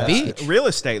 Okay. Yeah. What beach? Real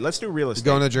estate. Let's do real estate.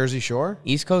 Going to Jersey Shore?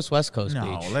 East Coast, West Coast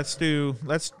No, beach.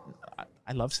 let's.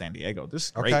 I love San Diego. This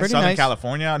is great. Okay. Southern nice.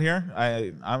 California out here.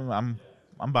 I'm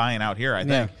buying out here, I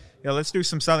think. Yeah, let's do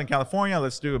some Southern California.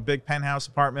 Let's do a big penthouse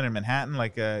apartment in Manhattan,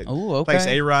 like a place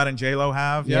A-Rod and J-Lo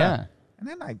have. Yeah. And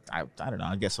then I don't know.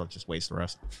 I guess I'll just waste the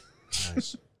rest.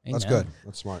 Nice. That's good.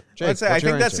 That's smart. Jake, I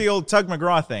think that's the old Tug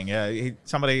McGraw thing. Yeah,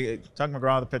 Tug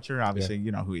McGraw, the pitcher, obviously,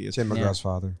 you know who he is. Tim McGraw's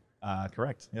father.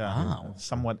 Correct. Yeah. Wow.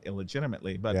 Somewhat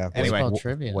illegitimately, but Yeah, anyway.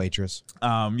 Trivia. Waitress.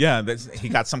 He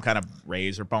got some kind of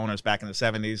raise or bonus back in the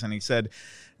 70s, and he said,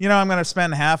 I'm going to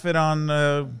spend half it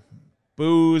on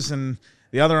booze and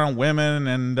the other on women,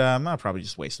 and I'll probably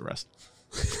just waste the rest.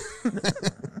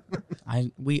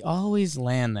 We always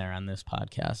land there on this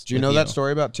podcast. Do you know that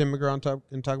story about Tim McGraw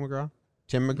and Tug McGraw?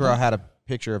 Tim McGraw had a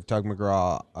picture of Tug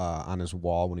McGraw on his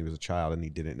wall when he was a child, and he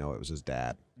didn't know it was his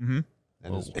dad. Mm-hmm.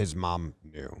 And his mom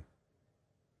knew.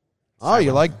 Oh,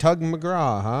 you like Tug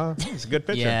McGraw, huh? It's a good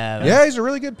picture. Yeah, He's a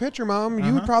really good pitcher, Mom.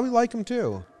 You would probably like him,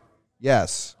 too.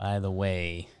 Yes. by the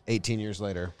way, 18 years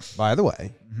later. By the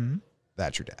way,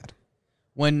 that's your dad.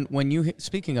 when you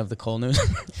speaking of the Cole news,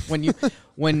 when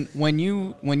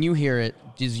you hear it,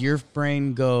 does your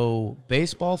brain go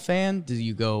baseball fan? Do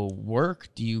you go work?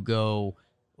 Do you go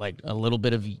like a little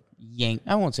bit of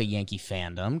I won't say Yankee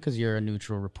fandom because you're a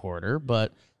neutral reporter,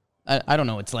 but I don't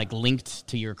know. It's like linked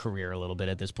to your career a little bit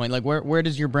at this point. Like where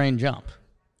does your brain jump?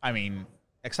 I mean,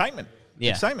 excitement.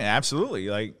 Yeah. Excitement, absolutely.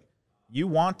 Like, you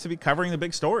want to be covering the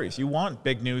big stories. You want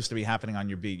big news to be happening on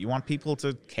your beat. You want people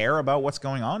to care about what's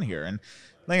going on here. And,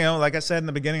 you know, like I said in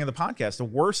the beginning of the podcast, the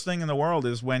worst thing in the world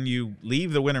is when you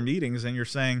leave the winter meetings and you're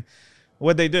saying,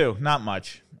 what'd they do? Not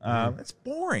much. It's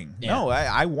boring. Yeah. No,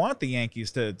 I want the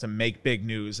Yankees to make big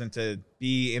news and to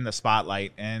be in the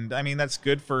spotlight. And, I mean, that's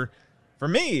good for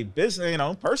me, business, you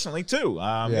know, personally, too.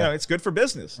 You know, it's good for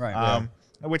business. Right.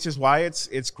 Which is why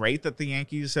it's great that the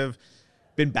Yankees have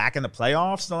been back in the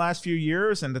playoffs the last few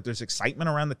years, and that there's excitement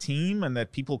around the team, and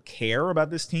that people care about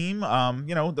this team.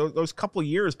 You know, those couple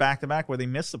years back to back where they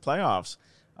missed the playoffs,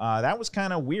 that was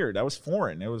kind of weird. That was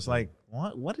foreign. It was like,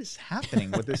 what is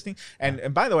happening with this team?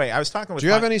 And by the way, I was talking with. Do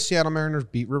you have any Seattle Mariners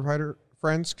beat reporter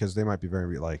friends? Because they might be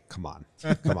very like, come on.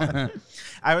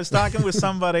 I was talking with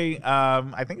somebody.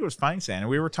 I think it was Feinstein, and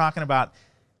we were talking about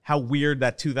how weird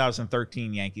that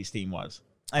 2013 Yankees team was.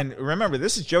 And remember,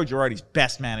 this is Joe Girardi's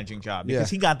best managing job because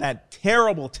he got that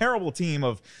terrible, terrible team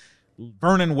of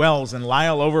Vernon Wells and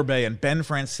Lyle Overbay and Ben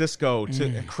Francisco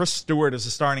to Chris Stewart as a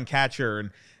starting catcher.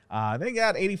 And they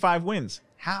got 85 wins.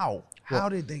 How? How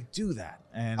did they do that?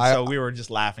 And so we were just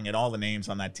laughing at all the names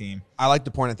on that team. I like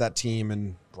to point at that team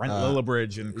and Brent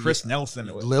Lillibridge and Chris Nelson.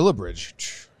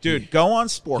 Lillibridge. Dude, go on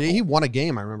Sporkle. He won a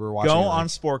game. I remember watching. Go on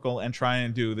Sporkle and try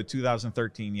and do the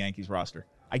 2013 Yankees roster.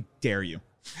 I dare you.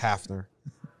 Hafner.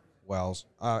 Wells.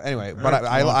 Anyway, but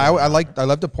I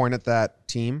love to point at that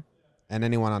team, and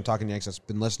anyone on Talking Yanks that's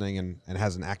been listening and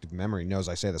has an active memory knows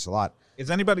I say this a lot.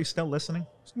 Is anybody still listening?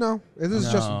 No, it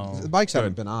is just the bikes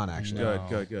haven't been on actually.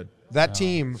 Good. That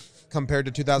team compared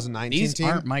to 2019 These team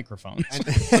aren't microphones.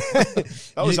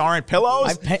 Those aren't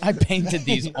pillows. I painted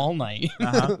these all night.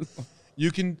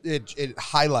 You can it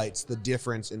highlights the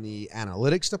difference in the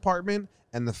analytics department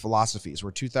and the philosophies.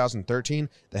 Where 2013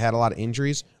 they had a lot of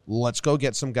injuries. Let's go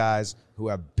get some guys who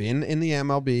have been in the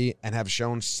MLB and have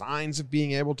shown signs of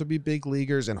being able to be big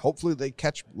leaguers, and hopefully they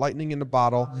catch lightning in the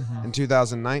bottle. In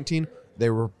 2019, they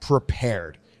were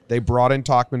prepared. They brought in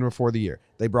Tauchman before the year.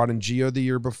 They brought in Gio the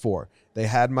year before. They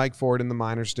had Mike Ford in the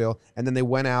minors still, and then they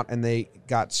went out and they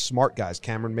got smart guys.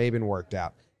 Cameron Maben worked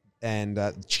out. And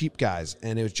cheap guys,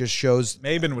 and it just shows.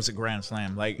 Maben was a grand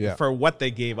slam, for what they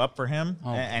gave up for him,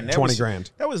 and that 20 grand.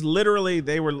 That was literally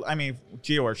Gio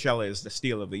Urshela is the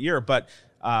steal of the year, but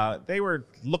they were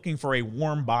looking for a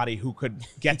warm body who could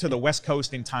get to the West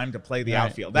Coast in time to play the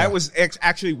outfield. That was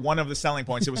actually one of the selling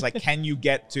points. It was like, can you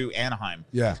get to Anaheim?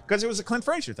 Yeah, because it was a Clint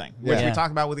Frazier thing, which we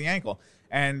talked about with the ankle,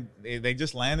 and they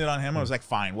just landed on him. I was like,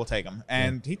 fine, we'll take him,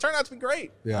 and he turned out to be great.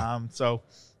 Yeah,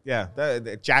 Yeah,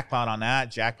 the jackpot on that,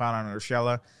 jackpot on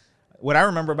Urshela. What I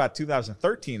remember about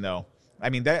 2013, though, I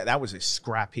mean, that was a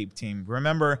scrap heap team.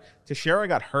 Remember, Teixeira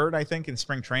got hurt, I think, in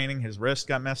spring training. His wrist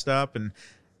got messed up, and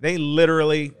they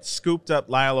literally scooped up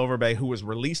Lyle Overbay, who was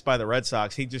released by the Red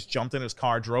Sox. He just jumped in his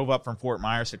car, drove up from Fort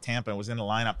Myers to Tampa, and was in the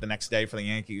lineup the next day for the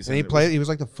Yankees. And he was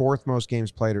like the fourth most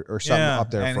games played or something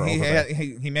up there. And for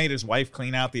he made his wife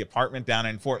clean out the apartment down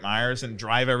in Fort Myers and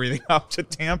drive everything up to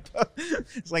Tampa.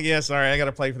 It's like, sorry, I got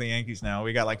to play for the Yankees now.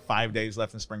 We got like 5 days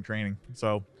left in spring training.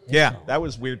 So, that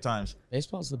was weird times.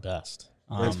 Baseball's the best.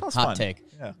 Baseball's hot fun. take.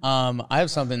 Yeah. I have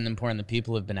something important that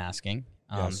people have been asking.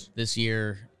 This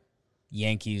year,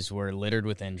 Yankees were littered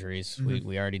with injuries.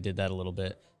 We already did that a little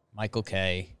bit. Michael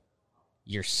Kay,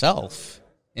 yourself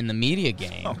in the media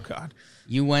game. Oh God,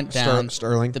 you went down.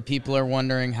 Sterling. The people are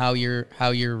wondering how you're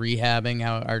rehabbing.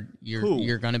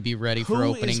 You're going to be ready for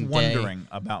opening day. Who is wondering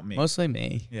about me? Mostly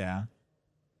me. Yeah.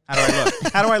 How do I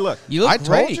look? How do I look? You look I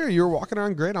great. told you were walking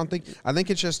around great. I think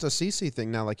it's just a CC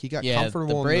thing now. Like he got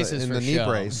comfortable in the knee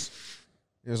brace.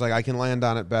 It was like, I can land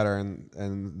on it better,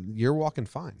 and you're walking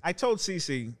fine. I told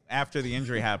CeCe after the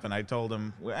injury happened, I told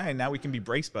him, hey, now we can be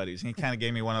brace buddies. And he kind of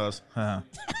gave me one of those, I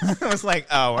was like,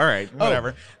 oh, all right,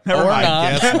 whatever. Never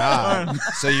mind. Guess not.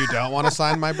 So you don't want to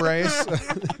sign my brace?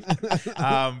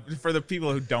 For the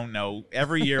people who don't know,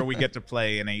 every year we get to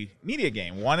play in a media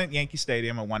game, one at Yankee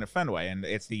Stadium and one at Fenway, and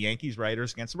it's the Yankees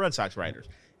writers against the Red Sox writers.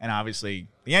 And obviously,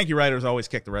 the Yankee writers always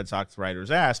kick the Red Sox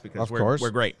writers' ass because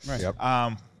we're great. Right. Yep.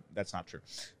 That's not true.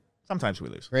 Sometimes we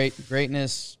lose.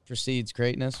 Greatness precedes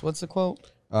greatness. What's the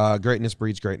quote? Greatness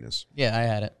breeds greatness. Yeah, I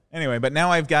had it. Anyway, but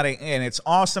now I've got and it's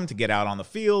awesome to get out on the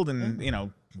field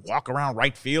and, walk around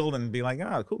right field and be like,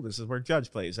 oh, cool, this is where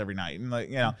Judge plays every night.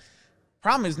 And,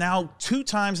 problem is now 2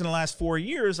 times in the last 4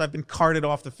 years, I've been carted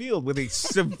off the field with a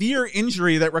severe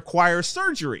injury that requires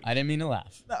surgery. I didn't mean to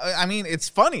laugh. I mean, it's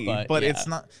funny, but it's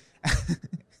not.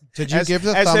 Did you give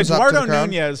the as thumbs Eduardo up to the crowd?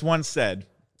 Nunez once said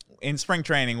in spring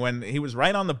training when he was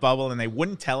right on the bubble and they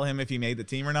wouldn't tell him if he made the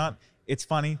team or not, it's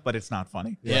funny, but it's not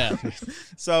funny. Yeah.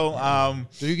 So,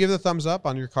 did you give the thumbs up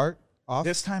on your cart off?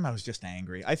 this time I was just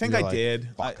angry. I think You're I like, did.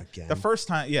 fuck again. The first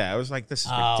time, I was like, this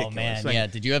is ridiculous. Oh, man. Like, Yeah.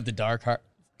 Did you have the dark heart?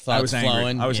 I was angry.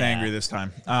 Flowing? I was Yeah. angry this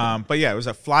time. But yeah, it was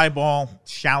a fly ball,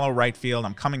 shallow right field.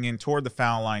 I'm coming in toward the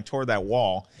foul line, toward that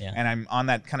wall, and I'm on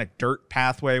that kind of dirt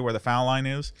pathway where the foul line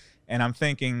is. And I'm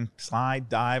thinking, slide,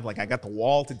 dive, like I got the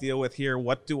wall to deal with here.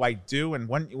 What do I do? And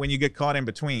when you get caught in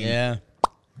between,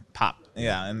 pop.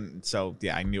 Yeah, and so,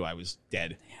 I knew I was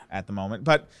dead at the moment.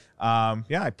 But,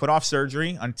 I put off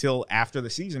surgery until after the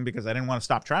season because I didn't want to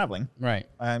stop traveling. Right.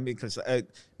 Because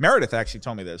Meredith actually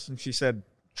told me this. And she said,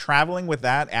 traveling with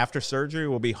that after surgery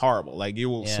will be horrible. Like you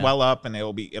will swell up and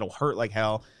it'll hurt like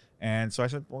hell. And so I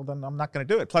said, well, then I'm not going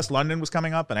to do it. Plus, London was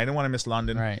coming up, and I didn't want to miss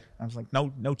London. Right. I was like,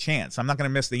 no chance. I'm not going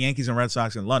to miss the Yankees and Red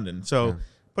Sox in London. So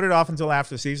put it off until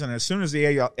after the season. And as soon as the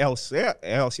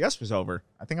ALCS was over,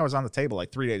 I think I was on the table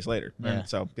like 3 days later. Yeah. And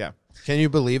so, Can you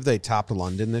believe they topped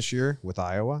London this year with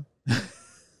Iowa?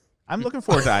 I'm looking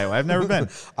forward to Iowa. I've never been.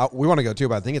 We want to go too,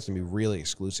 but I think it's going to be really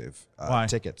exclusive Why?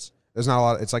 tickets. There's not a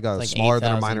lot. It's like a like smaller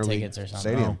than a 8,000 minor league tickets or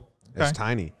something. stadium. okay. It's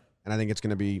tiny. And I think it's going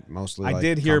to be mostly I like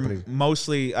did hear company.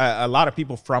 mostly a lot of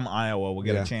people from Iowa will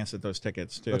get Yeah. a chance at those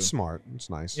tickets, too. That's smart. It's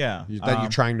nice. Yeah. That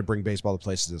you're trying to bring baseball to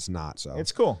places it's not. So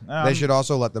It's cool. they should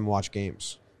also let them watch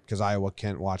games because Iowa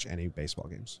can't watch any baseball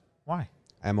games. Why?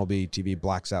 MLB TV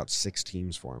blacks out 6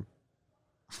 teams for them.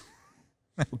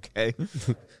 Okay.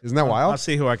 Isn't that wild? I'll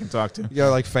see who I can talk to. You know,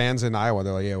 like fans in Iowa,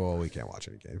 they're like, yeah, well, we can't watch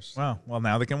any games. Well,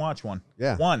 now they can watch one.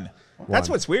 Yeah. One. That's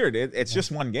what's weird. It's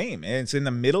just one game. And it's in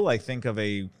the middle, I think, of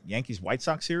a Yankees-White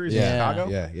Sox series in Chicago.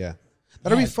 Yeah.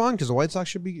 That'll be fun because the White Sox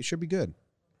should be good.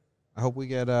 I hope we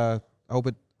get. I hope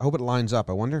it lines up.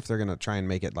 I wonder if they're gonna try and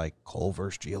make it like Cole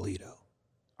versus Giolito.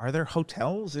 Are there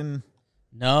hotels in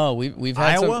No, we've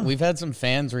had Iowa? we've had some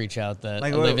fans reach out that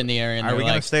Like, live in the area. And are they're we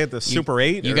going like, to stay at the Super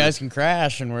 8? You or guys can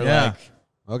crash, and we're Yeah. like,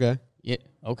 Okay. yeah,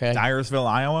 okay. Dyersville,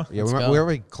 Iowa? Yeah, Let's we're go.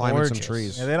 already climbing Gorgeous. some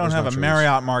trees. Yeah, they don't There's have no a trees.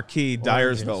 Marriott Marquis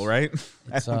Gorgeous. Dyersville, right?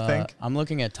 I It's, don't think. I'm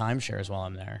looking at timeshares while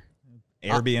I'm there.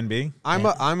 Airbnb?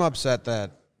 I'm upset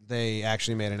that they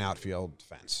actually made an outfield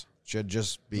fence. Should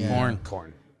just be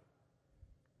corn.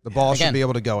 The ball should Again. be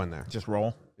able to go in there. Just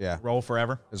roll? Yeah. Roll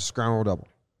forever? It's a scramble double.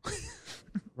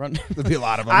 Run. There'd be a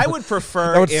lot of them. I would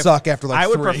prefer. That would if, suck after like I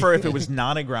would 3. prefer if it was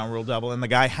not a ground rule double and the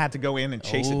guy had to go in and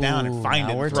chase it down and Ooh, find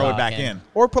now it we're and throw it back talking. in.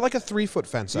 Or put like a 3-foot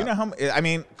fence You up. know how? I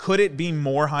mean, could it be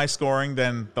more high scoring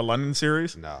than the London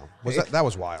series? No. That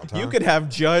was wild, huh? You could have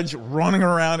Judge running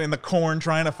around in the corn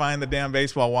trying to find the damn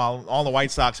baseball while all the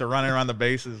White Sox are running around the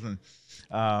bases, and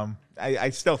I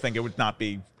still think it would not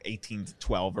be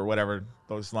 18-12 or whatever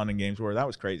those London games were. That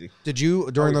was crazy. Did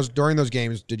you during those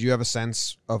games? Did you have a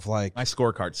sense of like? My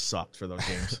scorecard sucked for those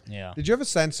games. Yeah. Did you have a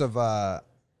sense of?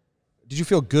 Did you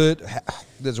feel good?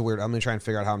 This is weird. I'm gonna try and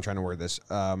figure out how I'm trying to word this.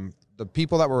 The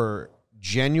people that were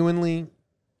genuinely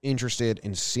interested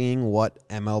in seeing what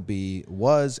MLB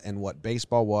was and what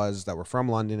baseball was, that were from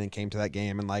London and came to that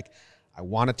game and like, I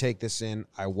want to take this in.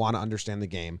 I want to understand the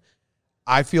game.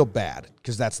 I feel bad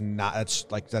because that's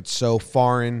so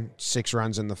foreign. 6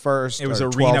 runs in the first. It was or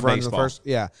arena 12 runs in the baseball. first.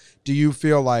 Yeah. Do you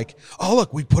feel like, oh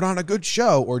look, we put on a good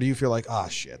show, or do you feel like, oh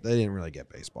shit, they didn't really get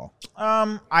baseball?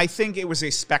 I think it was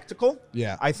a spectacle.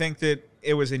 Yeah. I think that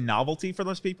it was a novelty for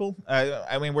those people.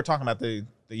 I mean, we're talking about the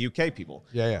UK people.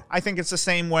 Yeah. I think it's the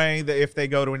same way that if they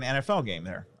go to an NFL game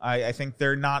there. I think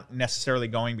they're not necessarily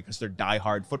going because they're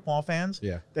diehard football fans.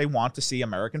 Yeah. They want to see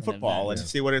American football and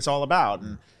see what it's all about.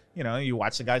 And, you know, you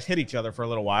watch the guys hit each other for a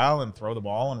little while and throw the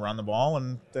ball and run the ball.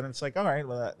 And then it's like, all right,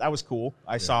 well, that was cool.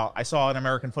 I saw an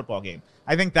American football game.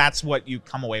 I think that's what you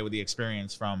come away with the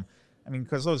experience from. I mean,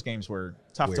 because those games were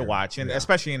tough to watch, and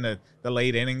especially in the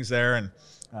late innings there.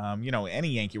 And, you know, any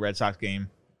Yankee Red Sox game,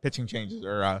 pitching changes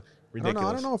are ridiculous.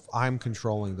 I don't know if I'm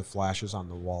controlling the flashes on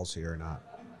the walls here or not.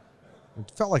 It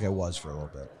felt like I was for a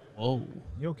little bit. Whoa.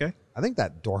 You okay? I think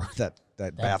that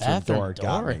that bathroom door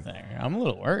got me. thing. I'm a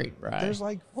little worried, right? There's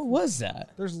like, what was that?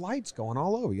 there's lights going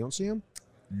all over. You don't see them?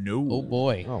 No. Oh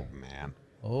boy. Oh man.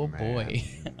 Oh boy.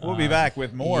 We'll be back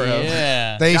with more of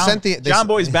Yeah. They John, sent the John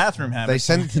Boy's bathroom habit. They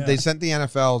sent the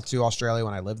NFL to Australia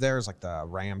when I lived there. It was like the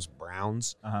Rams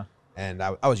Browns, and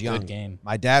I was young. Good game.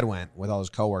 My dad went with all his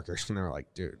coworkers, and they were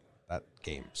like, "Dude, that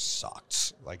game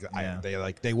sucked." Like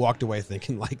they walked away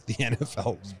thinking like the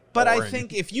NFL. Was But I boring.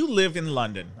 think if you live in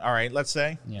London, all right, let's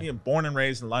say you're born and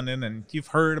raised in London, and you've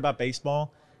heard about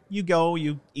baseball. You go,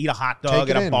 you eat a hot dog Take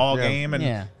at it a in. ball Yeah. game,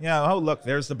 and oh look,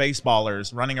 there's the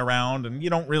baseballers running around, and you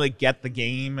don't really get the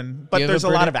game, but you have there's a a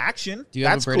lot British- of action. Do you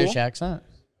have That's a British cool. accent?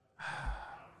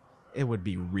 It would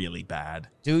be really bad.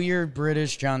 Do your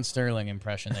British John Sterling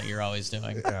impression that you're always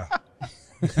doing.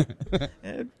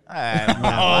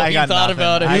 I got thought nothing.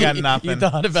 about it. I got You nothing.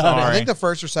 thought about it. I Sorry. think the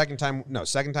first or second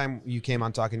time you came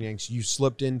on Talking Yanks, you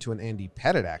slipped into an Andy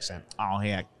Pettit accent. Oh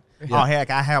heck. Oh heck!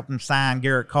 I helped him sign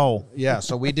Garrett Cole. Yeah,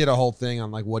 so we did a whole thing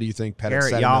on like, what do you think Pettit Garrett,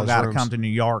 said in y'all those got to rooms? come to New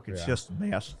York. It's Yeah. just the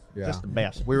best. Yeah. Just the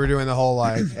best. We were doing the whole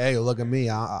like, hey, look at me,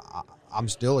 I'm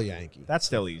still a Yankee. That's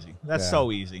still easy. That's Yeah.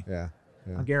 so easy. Yeah.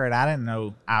 Oh, Garrett, I didn't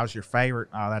know I was your favorite.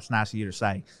 Oh, that's nice of you to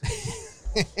say.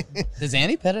 Does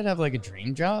Andy Pettit have like a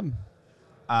dream job?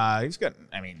 He's got.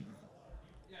 I mean,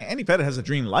 Andy Pettit has a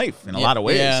dream life in a lot of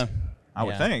ways. Yeah. I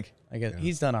would think. I guess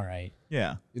he's done all right.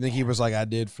 Yeah, You think he was like, I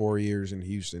did 4 years in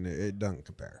Houston? It doesn't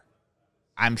compare.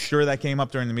 I'm sure that came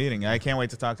up during the meeting. I can't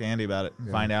wait to talk to Andy about it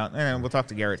and find out. And we'll talk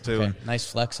to Garrett too. Okay. Nice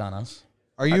flex on us.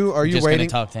 Are you Just waiting? gonna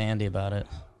talk to Andy about it.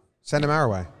 Send him our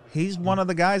way. He's one of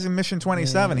the guys in Mission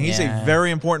 27. He's Yeah. a very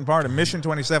important part of Mission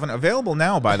 27. Available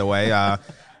now, by the way.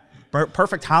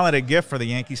 Perfect holiday gift for the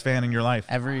Yankees fan in your life.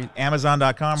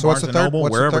 Amazon.com, So what's Barnes the and third? Noble,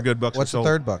 What's the wherever third- good books What's are the sold.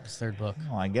 third book? His third book.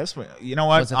 Well, I guess you know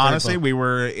what? What's the third Honestly, book? we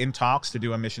were in talks to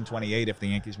do a Mission 28 if the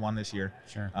Yankees won this year.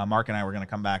 Sure. Mark and I were going to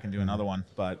come back and do another one,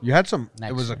 but You had some.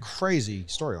 Next it was a year. crazy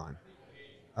storyline.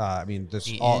 I mean, this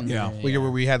The all. end,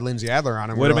 We had Lindsay Adler on,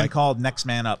 and would have we were been called Next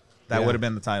Man Up. That Yeah. would have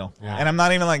been the title. Yeah. And I'm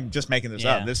not even like just making this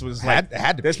Yeah. up. This was Had- like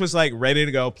had to this be. was like ready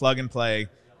to go, plug and play,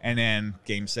 and then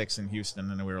Game 6 in Houston,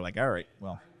 and then we were like, all right,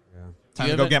 well, time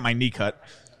you to go have get my knee cut.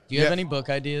 Do you have any book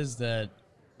ideas that,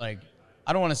 like,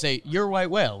 I don't want to say you're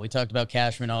white whale. We talked about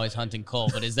Cashman always hunting Cole,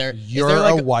 but is there? You're is there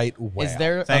like a white whale. Is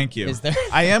there? Thank you. Is there?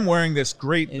 I am wearing this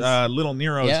great little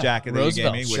Nero's yeah, jacket that you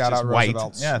gave me, Roosevelt's. which Shout is out white.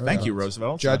 Roosevelt's. Yeah, thank you,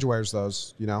 Roosevelt. Judge wears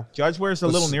those. You know. Judge wears the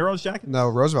little Nero's jacket? No,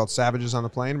 Roosevelt Savages on the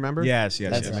Plane. Remember? Yes. They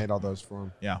made all those for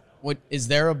him. Yeah. What is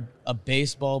there a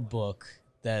baseball book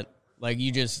that like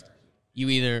you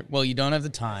either you don't have the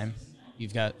time,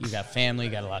 you've got family,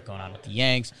 you got a lot going on with the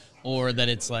Yanks, or that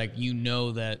it's like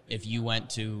that if you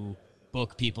went to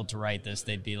book people to write this,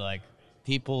 they'd be like,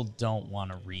 people don't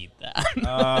want to read that.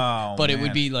 Oh, but it would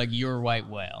man. be like your white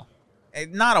whale.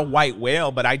 Not a white whale,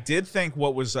 but I did think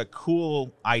what was a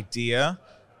cool idea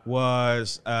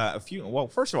was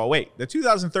first of all, the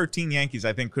 2013 Yankees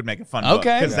I think could make a fun book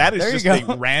Okay. because that is There you just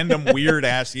go. a random weird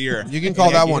ass year. You can in call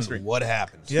that Yankee one. history. What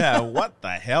happened? Yeah, what the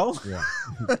hell? Yeah.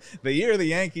 The year the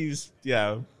Yankees,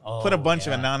 put a bunch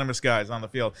of yeah. anonymous guys on the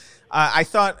field. I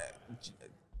thought,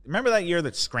 remember that year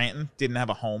that Scranton didn't have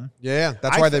a home? Yeah.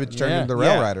 That's why they turned into the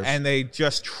Rail Riders. And they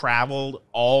just traveled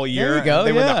all year. There you go,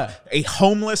 They were yeah. a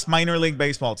homeless minor league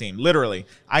baseball team, literally.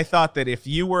 I thought that if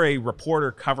you were a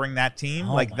reporter covering that team,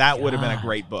 Oh my that would have been a God.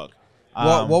 great book.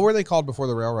 what were they called before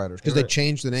the Rail Riders? Because they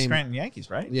changed the name. Scranton Yankees,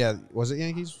 right? Yeah. Was it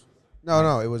Yankees?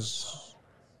 No. It was.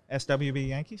 SWB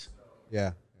Yankees?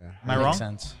 Yeah. Am I Makes wrong?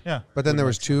 sense. Yeah. But then there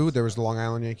was two. There was the Long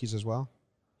Island Yankees as well.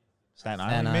 Staten Staten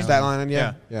Island, maybe? Island. Staten Island.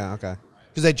 Yeah. Yeah. Okay.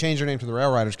 Because they changed their name to the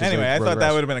Rail Riders. Anyway, I thought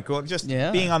that would have been a cool. Just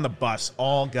Yeah. being on the bus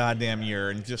all goddamn year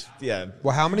and just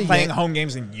Well, how many playing home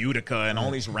games in Utica and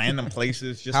all these random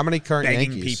places. Just How many current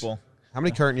begging Yankees? people? How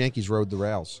many current Yankees rode the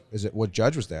rails? Is it what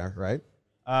Judge was there, right?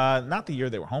 Not the year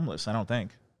they were homeless, I don't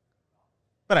think.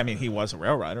 But I mean, he was a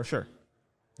rail rider, sure.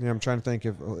 Yeah, I'm trying to think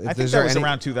if I think that was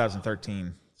around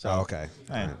 2013. So Oh, okay.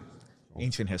 eh,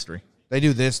 ancient history. They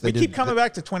do this. They We did, keep coming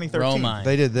back to 2013. Romine.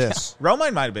 They did this.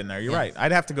 Romine might have been there. You're right.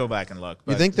 I'd have to go back and look. You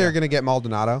but, think they're going to get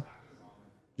Maldonado? Do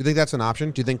you think that's an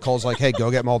option? Do you think Cole's like, hey,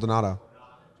 go get Maldonado?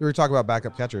 We were talking about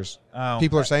backup catchers. Oh.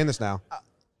 People are saying this now.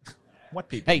 What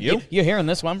people? Hey, you? you hearing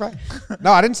this one, Brian?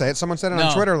 No, I didn't say it. Someone said it on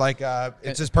No. Twitter. Like,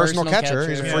 it's his personal catcher.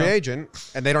 He's a free Yeah.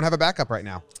 agent, and they don't have a backup right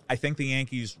now. I think the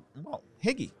Yankees. Well,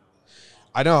 Higgy.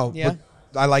 I know. Yeah.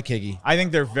 But I like Higgy. I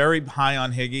think they're very high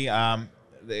on Higgy.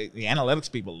 The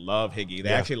analytics people love Higgy. They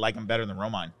Yeah. actually like him better than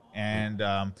Romine, and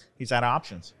he's out of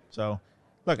options. So,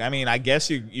 look, I mean, I guess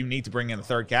you need to bring in a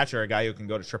third catcher, a guy who can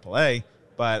go to AAA.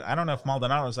 But I don't know if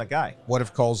Maldonado's that guy. What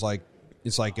if Cole's like,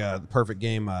 it's like the perfect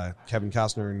game, Kevin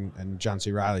Costner and John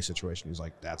C. Reilly situation. He's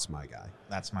like, that's my guy.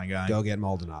 That's my guy. Go get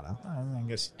Maldonado. I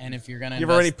guess. And if you're gonna, You've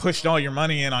already pushed all your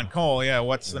money in on Cole. Yeah,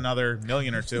 what's another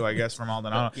million or two, I guess, from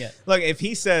Maldonado? Yeah. Look, if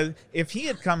he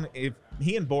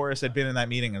and Boris had been in that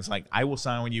meeting and it's like, I will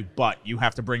sign with you, but you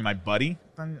have to bring my buddy,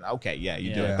 then okay, yeah,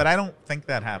 you do Yeah. it. But I don't think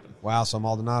that happened. Wow, so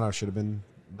Maldonado should have been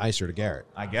nicer to Garrett.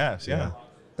 I guess, yeah.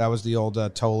 That was the old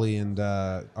Tolle and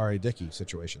R.A. Dickey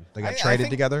situation. They got I traded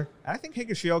think- together. I think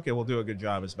Higashioka will do a good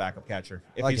job as backup catcher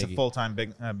if Like he's Higgy. a full-time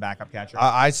big backup catcher.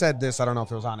 I said this. I don't know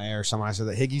if it was on air or someone. I said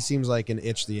that Higgy seems like an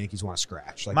itch the Yankees want to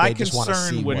scratch. Like my they just want to see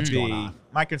concern would what's going on.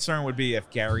 be if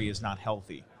Gary is not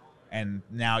healthy, and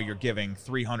now you're giving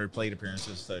 300 plate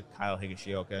appearances to Kyle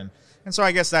Higashioka, and so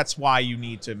I guess that's why you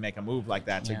need to make a move like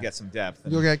that to get some depth.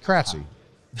 And You'll get Kratzy,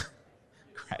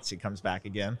 Kratzy comes back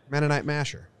again. Mennonite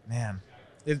Masher, Man,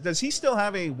 does he still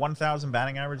have a 1,000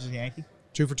 batting average as a Yankee?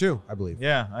 2 for 2, I believe.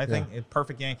 Yeah, I think a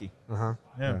perfect Yankee. Uh-huh.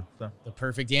 Yeah, So the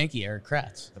perfect Yankee, Eric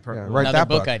Kratz. the perfect. Yeah, right. Another that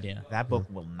book book. idea. That book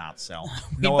will not sell.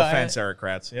 We No buy offense, it. Eric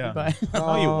Kratz. Yeah. buy it.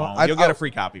 No, you won't. I'd- You'll get a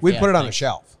free copy. We Yeah, put it on a thanks.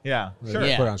 shelf. Yeah, sure. We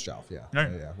Yeah. put it on a shelf. Yeah.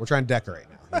 Right. Yeah. We're trying to decorate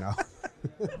now.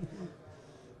 You know.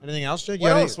 Anything else, Jake? You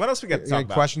What got else? What else we got to talk any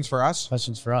about? questions for us?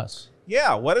 Questions for us.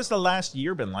 Yeah, what has the last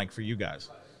year been like for you guys?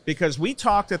 Because we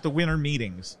talked at the winter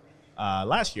meetings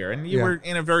last year, and you Yeah. were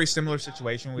in a very similar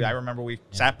situation. I remember we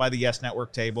sat by the Yes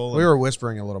Network table. We were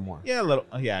whispering a little more. yeah, a little.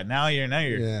 Yeah, now you're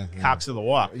Yeah. cocks of the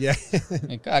walk. Yeah.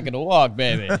 Hey, cock of the walk,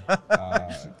 baby.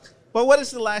 But what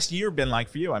has the last year been like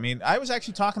for you? I mean, I was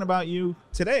actually talking about you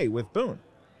today with Boone.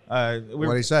 What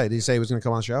did he say? Did he say he was going to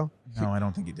come on the show? No, I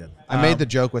don't think he did. I made the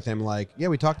joke with him, like, yeah,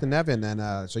 we talked to Nevin,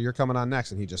 and so you're coming on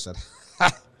next, and he just said,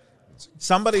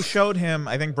 Somebody showed him,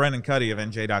 I think Brendan Cuddy of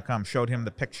NJ.com showed him the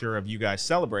picture of you guys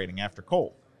celebrating after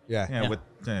Cole. yeah. Yeah, with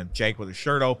Jake with his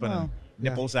shirt open and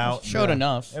nipples out. Showed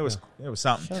enough. It was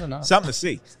something. Showed enough. Something to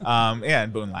see. Yeah,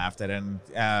 and Boone laughed at it.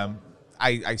 And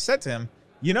I said to him,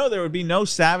 there would be no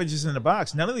savages in the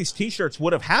box. None of these T-shirts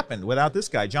would have happened without this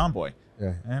guy, John Boy.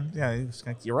 Yeah. And yeah, he was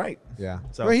like, you're right. Yeah.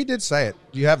 So- Well, he did say it.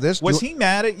 Do you have this? Was he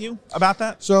mad at you about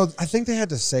that? So I think they had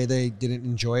to say they didn't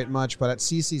enjoy it much, but at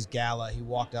Cece's gala, he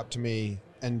walked up to me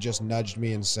and just nudged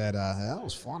me and said, that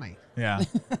was funny. Yeah.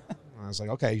 And I was like,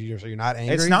 okay, so you're not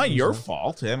angry? It's not He your said,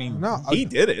 fault. I mean, No, he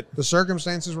did it. The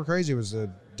circumstances were crazy. It was a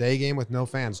day game with no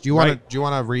fans. Do you want Right.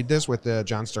 to read this with the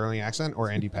John Sterling accent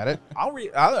or Andy Pettit? I'll read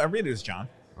it as John.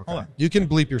 Okay. Hold on. You can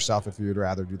bleep yourself if you would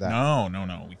rather do that.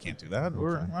 No, we can't do that.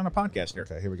 We're on a podcast here.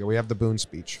 Okay, here we go. We have the Boone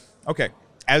speech. Okay,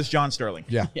 as John Sterling.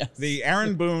 Yeah. Yes. The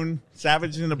Aaron Boone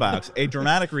Savage in the Box, a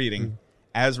dramatic reading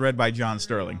as read by John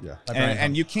Sterling. Yeah.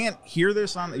 And you can't hear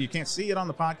this you can't see it on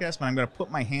the podcast, but I'm going to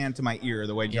put my hand to my ear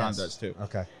the way John Yes. does too.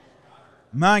 Okay.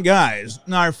 My guys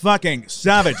are fucking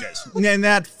savages in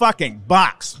that fucking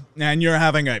box, and you're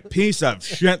having a piece of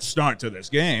shit start to this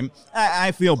game.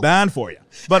 I feel bad for you,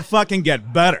 but fucking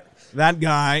get better. That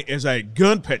guy is a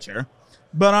good pitcher,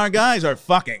 but our guys are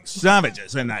fucking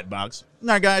savages in that box.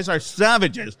 Our guys are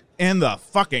savages in the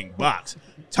fucking box.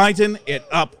 Tighten it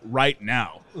up right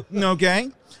now, okay?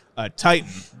 Tighten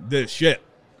this shit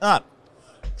up.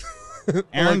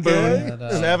 Aaron Boone,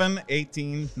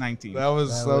 7/18/19. That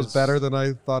was better than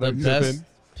I thought The it would have best been.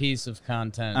 piece of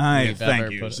content I we've thank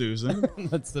ever you, put. Susan.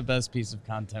 That's the best piece of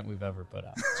content we've ever put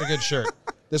out. It's a good shirt.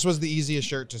 This was the easiest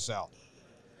shirt to sell.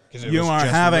 'Cause it You was are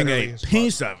just having literally a as fuck.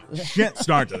 piece of shit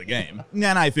start to the game,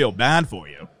 and I feel bad for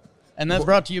you. And that's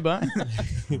brought to you by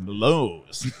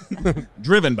Lowe's,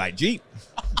 driven by Jeep.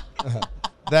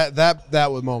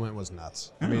 That moment was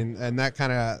nuts. I mean, and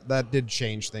that did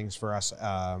change things for us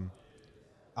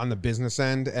on the business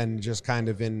end, and just kind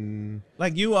of in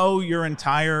Like you owe your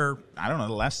entire, I don't know,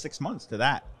 the last 6 months to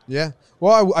that. yeah.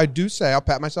 Well, I do say I'll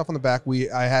pat myself on the back.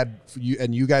 I had you,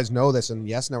 and you guys know this, and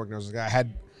Yes Network knows this. I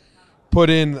had put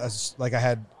in I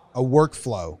had a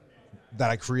workflow that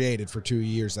I created for 2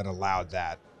 years that allowed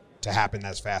that to happen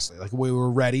as fastly. Like we were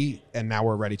ready, and now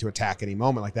we're ready to attack any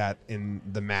moment like that in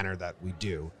the manner that we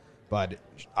do. But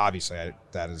obviously,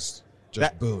 that is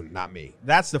just Boone, not me.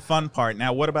 That's the fun part.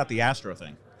 Now, what about the Astro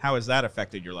thing? How has that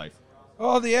affected your life?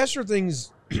 Oh, the Astro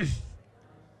thing's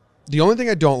the only thing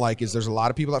I don't like is there's a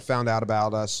lot of people that found out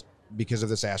about us because of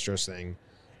this Astros thing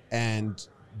and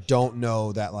don't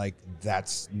know that like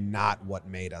that's not what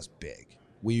made us big.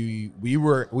 We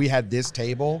had this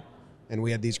table and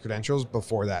we had these credentials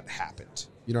before that happened.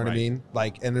 You know what I Right. mean?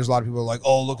 Like, and there's a lot of people like,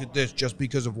 oh, look at this just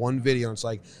because of one video. And it's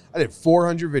like, I did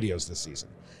 400 videos this season.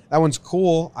 That one's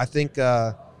cool. I think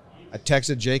I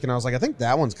texted Jake and I was like, I think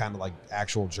that one's kind of like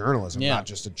actual journalism, Yeah. not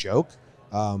just a joke.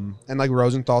 And like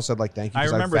Rosenthal said, like, thank you. I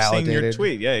 'cause remember seeing your validated-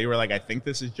 tweet. Yeah, you were like, I think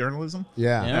this is journalism.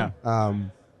 Yeah. Yeah.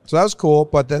 So that was cool,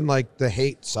 but then like the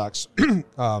hate sucks from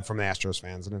the Astros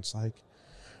fans, and it's like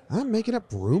I'm making up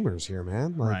rumors here,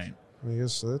 man. Like, Right. I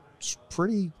guess it's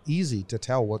pretty easy to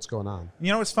tell what's going on.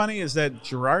 You know what's funny is that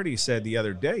Girardi said the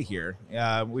other day here,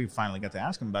 we finally got to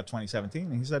ask him about 2017,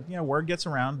 and he said, word gets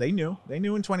around. They knew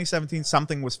in 2017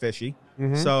 something was fishy.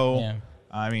 So, Yeah.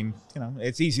 I mean,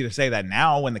 it's easy to say that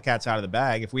now when the cat's out of the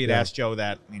bag. If we had asked Joe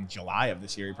that in July of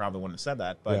this year, he probably wouldn't have said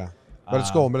that. But But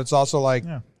it's cool. But it's also like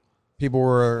yeah. people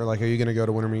were like, "Are you going to go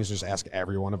to winter meetings and just ask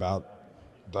everyone about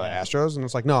the Astros?" And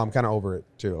it's like, no, I'm kind of over it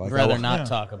too. Like, I'd rather I- not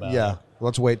talk about Yeah, it.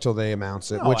 let's wait till they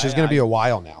announce it, No, which is going to be a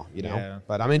while now, you know. Yeah.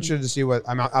 But I'm interested to see what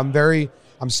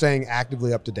I'm staying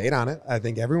actively up to date on it. I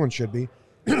think everyone should be.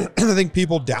 I think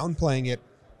people downplaying it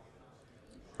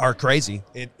are crazy.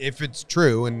 If it's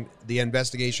true and the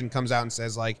investigation comes out and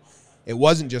says like it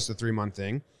wasn't just a 3-month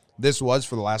thing, this was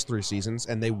for the last 3 seasons,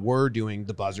 and they were doing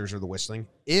the buzzers or the whistling.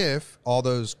 If all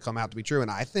those come out to be true, and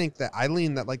I think that I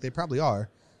lean that like they probably are,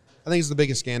 I think it's the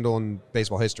biggest scandal in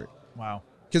baseball history. Wow.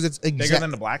 Because it's Bigger than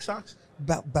the Black Sox?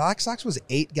 Black Sox was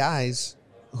 8 guys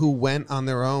who went on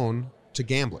their own to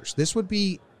gamblers. This would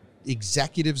be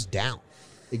executives down.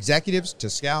 Executives to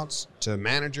scouts to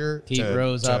manager. Pete to,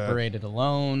 Rose to- operated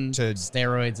alone. to-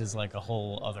 Steroids is like a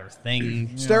whole other thing.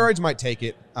 Steroids might take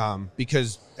it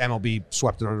because MLB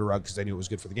swept it under the rug because they knew it was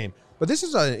good for the game. But this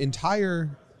is an entire.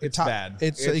 It's bad.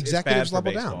 It's bad executives for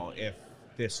level baseball down. if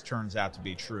this turns out to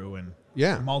be true and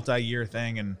Yeah. a multi-year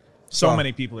thing and so So-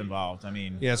 many people involved. I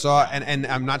mean, Yeah. So and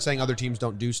I'm not saying other teams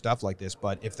don't do stuff like this,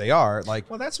 but if they are, like,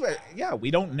 well, that's what. Yeah, we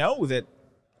don't know that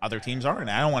other teams aren't.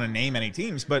 I don't want to name any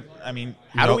teams, but I mean,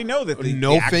 how do we know that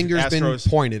no the finger's Astros,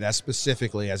 been pointed as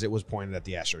specifically as it was pointed at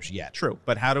the Astros yet? True,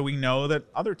 but how do we know that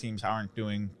other teams aren't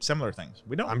doing similar things?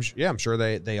 We don't. I'm sure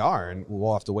they are, and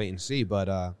we'll have to wait and see.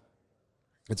 But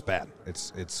it's bad.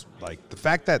 It's like the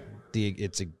fact that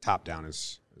it's a top down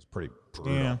is pretty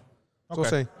brutal. Yeah. So we'll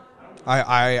Okay. see.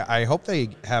 I hope they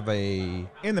have a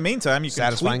In the meantime, you can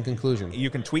satisfying tweet, conclusion. You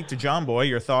can tweet to John Boy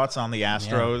your thoughts on the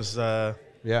Astros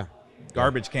Yeah.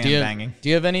 garbage can Do you, banging. do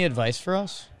you have any advice for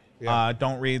us?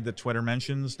 Don't read the Twitter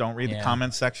mentions. Don't read the Yeah.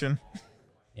 comment section.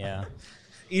 Yeah.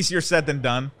 Easier said than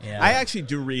done. Yeah. I actually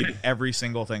do read every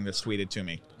single thing that's tweeted to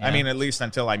me. I Yeah. mean, at least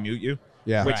until I mute you.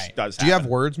 Yeah. Which Right. does Do you have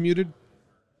happen. words muted?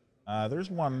 There's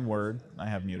one word I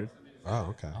have muted. Oh,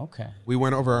 okay. Okay. We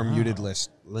went over our muted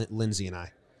list, Lindsay and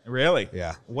I. Really?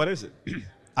 Yeah. What is it?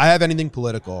 I have anything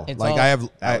political. It's like all- I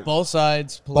have both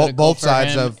sides, political both for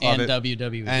sides him of and it.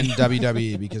 WWE. and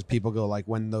WWE because people go like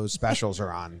when those specials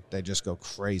are on, they just go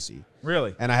crazy.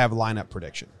 Really? And I have lineup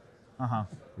prediction. Uh-huh.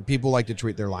 People like to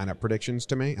tweet their lineup predictions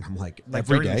to me, and I'm like, Like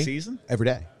every during the day, season? every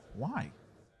day. Why?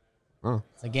 Oh,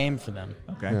 It's a game for them.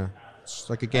 Okay. yeah, it's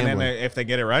like a And then gambling. if they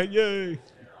get it right, yay.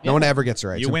 No one ever gets it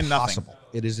right. You It's win nothing. impossible.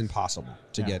 It is impossible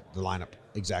to Yeah. get the lineup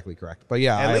exactly correct. But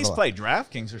yeah, I At have least a- play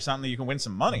DraftKings or something that you can win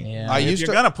some money. Yeah. I If used you're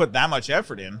to- going to put that much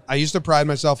effort in. I used to pride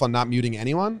myself on not muting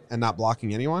anyone and not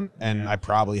blocking anyone, and Yeah. I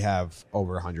probably have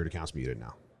over 100 accounts muted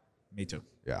now. Me too.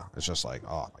 Yeah, it's just like,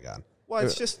 oh my god. Well,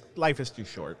 it's just life is too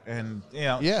short, and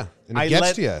Yeah, and it I gets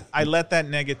let, to you. I let that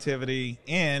negativity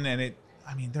in, and it.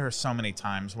 I mean, there are so many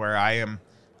times where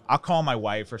I'll call my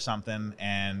wife or something,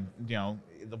 and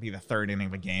it'll be the third inning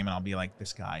of a game, and I'll be like,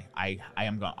 "This guy,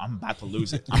 I'm about to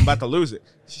lose it. I'm about to lose it.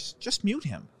 Just mute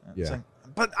him." It's Yeah. like,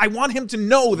 but I want him to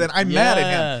know that I'm mad at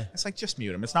Yeah. him. It's like, just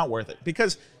mute him. It's not worth it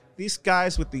because these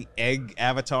guys with the egg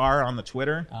avatar on the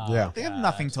Twitter, Yeah. they have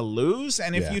nothing to lose.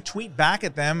 And if Yeah. you tweet back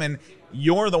at them and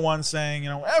you're the one saying,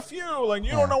 F you, like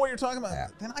you don't know what you're talking about, Yeah.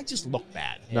 then I just look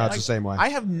bad. No, it's Like, the same way. I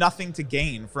have nothing to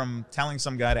gain from telling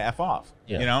some guy to F off,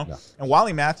 Yeah. And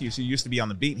Wally Matthews, who used to be on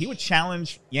the beat, he would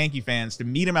challenge Yankee fans to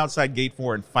meet him outside Gate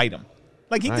 4 and fight him.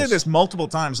 Like, he Nice. did this multiple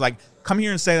times, like, come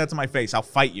here and say that to my face, I'll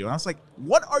fight you. And I was like,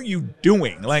 what are you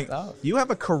doing? Like, you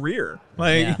have a career.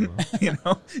 Like, Yeah. you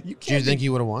Do can't you think he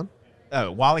would have won?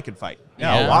 Wally could fight.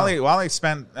 Yeah. Wally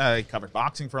spent he covered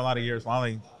boxing for a lot of years.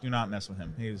 Wally, do not mess with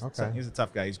him. He's a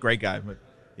tough guy. He's a great guy. But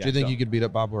yeah, Do you think so you could beat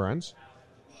up Bob Lorenz?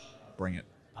 bring it?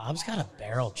 Bob's got a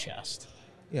barrel chest.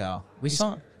 Yeah, We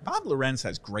saw Bob Lorenz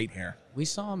has great hair. we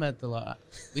saw him at the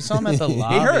we saw him at the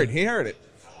lobby. He heard it.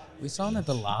 We saw him at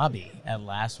the lobby at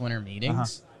last winter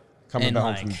meetings. Coming And,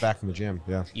 back, like, back from the gym.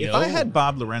 Yeah. If I had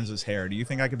Bob Lorenz's hair, do you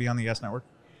think I could be on the Yes Network?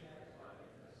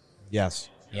 Yes.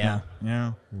 Yeah.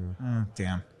 Yeah.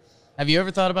 Damn. Have you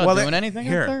ever thought about doing anything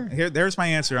here, up there? There's my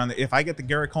answer on the. If I get the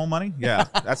Garrett Cole money, yeah,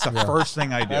 that's the first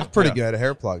thing I do. That's pretty Yeah. good.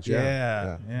 Hair plugs.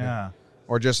 Yeah. Yeah.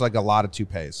 Or just like a lot of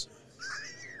toupees.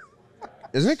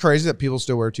 Isn't it crazy that people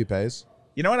still wear toupees?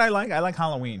 You know what I like? I like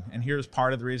Halloween, and here's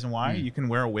part of the reason why. You can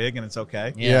wear a wig and it's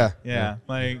okay. Yeah. Yeah.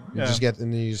 Like You just get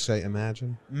and then you just say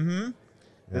imagine.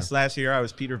 Mm-hmm. This last year, I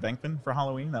was Peter Venkman for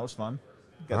Halloween. That was fun.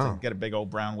 Got to get a big old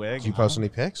brown wig. Did you post any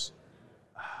pics?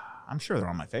 I'm sure they're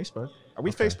on my Facebook. Are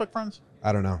we Okay. Facebook friends?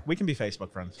 I don't know. We can be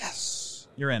Facebook friends. Yes.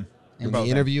 You're in. You're And both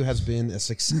the in. interview has been a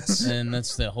success. And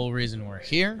that's the whole reason we're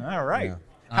here. All right. Yeah.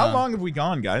 How long have we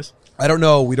gone, guys? I don't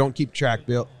know. We don't keep track,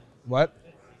 Bill. What?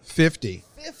 50.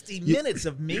 50 minutes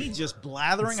of me just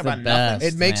blathering It's about the nothing.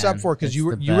 best. It makes man. up for it because It's you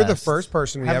were the the best. first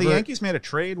person we Have ever. the Yankees made a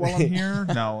trade while I'm here?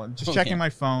 No, I'm just checking my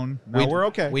phone. No, we're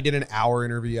okay. We did an hour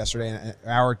interview yesterday, an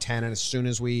hour 10, and as soon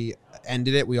as we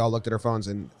ended it, we all looked at our phones,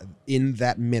 and in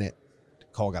that minute,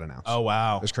 Cole got announced. Oh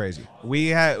wow, It was crazy.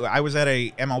 I was at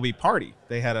a MLB party.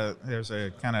 There's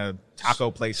a kind of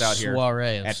taco place out here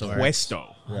Soiree of at sorts.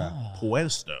 Puesto. Yeah.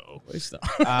 Puesto.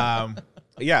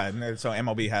 Yeah, and so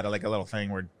MLB had a little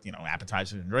thing where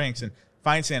appetizers and drinks, and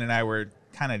Feinstein and I were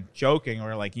kind of joking. We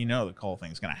were like, the Cole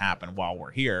thing's going to happen while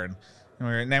we're here, and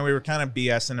then we were kind of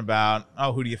BSing about,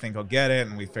 who do you think will get it?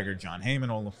 And we figured John Heyman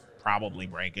will probably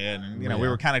break it, and we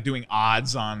were kind of doing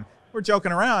odds on. We're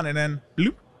joking around, and then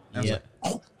bloop. And I was like,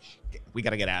 oh, shit, we got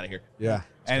to get out of here. Yeah.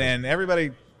 And then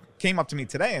everybody came up to me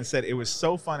today and said it was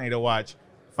so funny to watch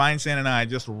Feinstein and I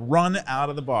just run out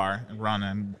of the bar and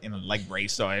run in a leg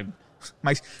brace. So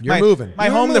You're moving. My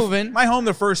You're home, moving. my home,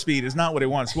 the first speed is not what it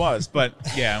once was. But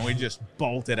yeah, we just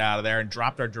bolted out of there and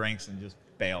dropped our drinks and just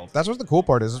bailed. That's what the cool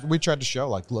part is. We tried to show,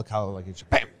 look how, it's,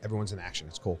 bam, everyone's in action.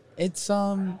 It's cool. It's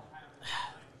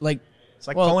It's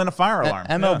like pulling a fire alarm.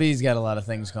 MLB's got a lot of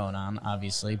things going on,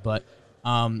 obviously, but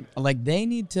they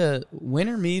need to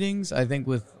winter meetings. I think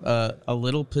with a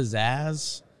little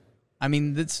pizzazz. I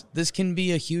mean, this can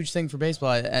be a huge thing for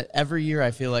baseball. Every year, I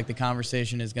feel like the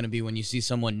conversation is going to be when you see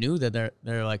someone new that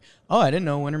they're like, oh, I didn't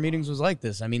know winter meetings was like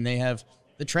this. I mean, they have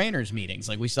the trainers meetings,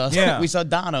 like we saw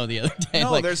Dono the other day.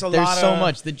 No, like, there's so of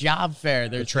much. The job fair,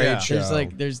 there's trade show.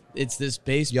 it's this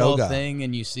baseball Yoga. thing,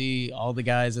 and you see all the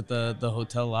guys at the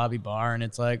hotel lobby bar, and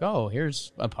it's like, oh,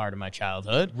 here's a part of my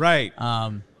childhood. Right.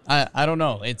 I don't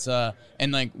know. It's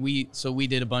and we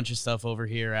did a bunch of stuff over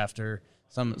here after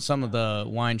some of the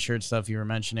wine shirt stuff you were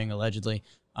mentioning allegedly.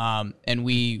 And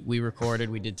we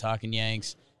recorded, we did Talking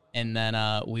Yanks, and then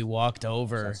we walked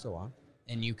over, Still on?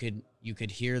 and you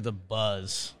could hear the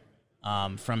buzz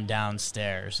from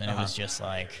downstairs, and it was just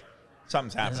like,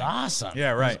 Something's it was happening. awesome.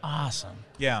 Yeah, right. It was awesome.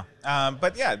 Yeah.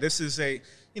 But yeah, this is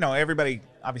everybody,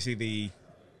 obviously the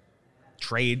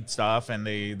trade stuff and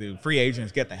the free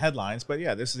agents get the headlines. But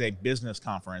yeah, this is a business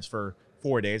conference for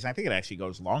 4 days. I think it actually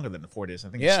goes longer than the 4 days. I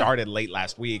think it started late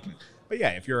last week. But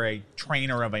yeah, if you're a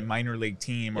trainer of a minor league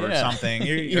team or something,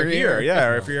 you're here. Yeah.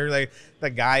 Or if you're like the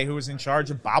guy who was in charge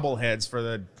of bobbleheads for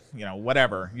the,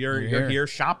 whatever, you're here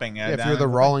shopping. Yeah, if you're the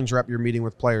Rawlings rep, you're meeting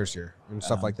with players here and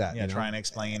stuff like that. Yeah, trying to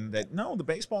explain that, no, the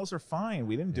baseballs are fine.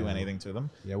 We didn't do anything to them.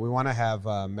 Yeah, we want to have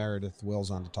Meredith Wills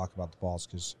on to talk about the balls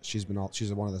because she's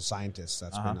one of the scientists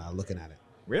that's been looking at it.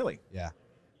 Really? Yeah,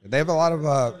 they have a lot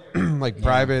of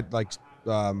private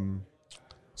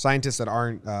scientists that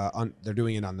aren't they're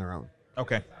doing it on their own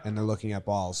Okay. and they're looking at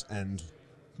balls and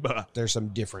there's some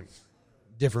different.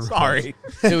 Sorry.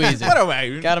 Too easy. What am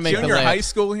I? Gotta make junior the layup. high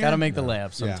school here? Gotta make the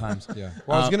layup Yeah. sometimes. Yeah.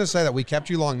 Well, I was gonna say that we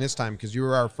kept you long this time because you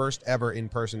were our first ever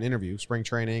in-person interview, spring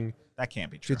training, That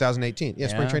can't be true. 2018. Yeah,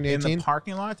 spring Yeah. training In 18. the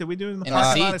parking lot? Did we do it in the In the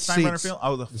parking lot at seats. Steinbrenner Seats. Field?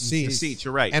 Oh, the seats. seats.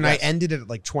 You're right. And yes. I ended it at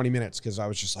like 20 minutes because I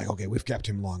was just like, okay, we've kept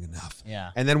him long enough. Yeah.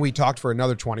 And then we talked for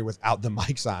another 20 without the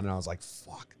mics on, and I was like,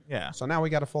 fuck. Yeah. So now we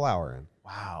got a full hour in.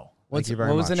 Wow. Thank you very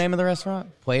What was the much. name of the restaurant?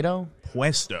 Puesto?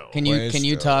 Puesto. Can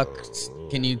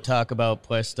you talk about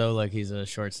Puesto like he's a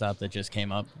shortstop that just came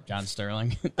up, John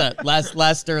Sterling? That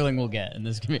last Sterling we'll get in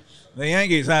this community. The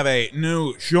Yankees have a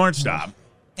new shortstop,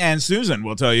 and Susan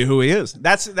will tell you who he is.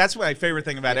 That's my favorite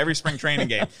thing about every spring training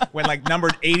game. When number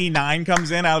 89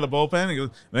 comes in out of the bullpen, he goes,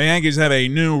 the Yankees have a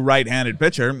new right-handed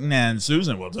pitcher, and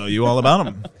Susan will tell you all about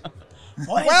him.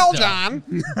 Well, John.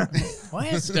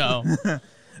 Puesto.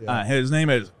 His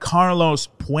name is Carlos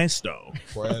Puesto.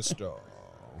 Puesto.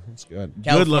 That's good.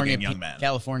 Good-looking young man.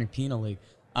 California Penal League.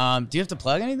 Do you have to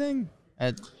plug anything?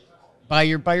 Buy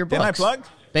your books. Did I plug?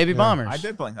 Baby Bombers. I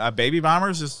did play. Baby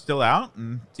Bombers is still out,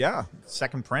 and yeah,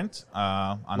 second print.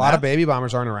 On A lot of baby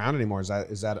bombers aren't around anymore. Is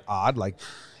that odd?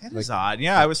 It is odd.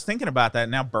 Yeah, I was thinking about that.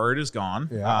 Now Bird is gone.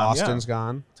 Yeah, Austin's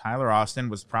gone. Tyler Austin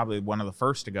was probably one of the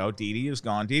first to go. Didi is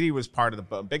gone. Didi was part of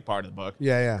the big part of the book.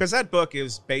 Yeah. Because that book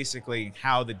is basically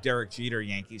how the Derek Jeter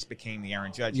Yankees became the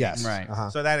Aaron Judge Yes. Yankees. Right. Uh-huh.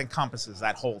 So that encompasses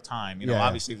that whole time. Yeah.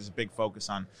 Obviously there's a big focus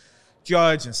on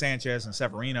Judge and Sanchez and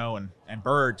Severino and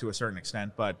Bird to a certain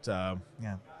extent. But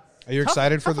yeah. Are you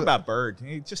excited for tough the? about Bird?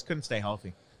 He just couldn't stay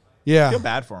healthy. Yeah. I feel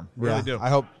bad for him. Really do. I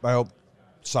hope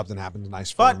something happens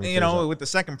nice for But, him. you know, with the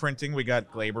second printing, we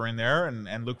got Glaber in there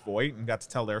and Luke Voigt and got to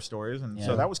tell their stories. And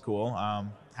so that was cool.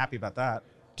 Happy about that.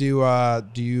 are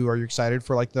you excited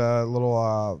for like the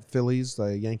little Phillies,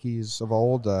 the Yankees of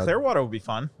old? Clearwater will be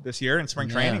fun this year in spring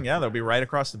training. Yeah, they'll be right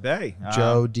across the bay.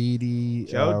 Joe Didi,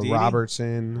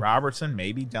 Robertson,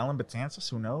 maybe Dylan Betances.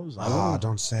 Who knows?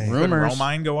 Don't say. Could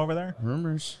Romine go over there?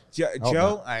 Rumors.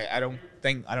 Joe, I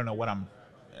don't know what I'm.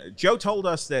 Joe told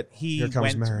us that he Here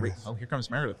comes went. Meredith. Here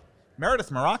comes Meredith. Meredith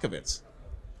Morakovitz.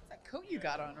 That coat you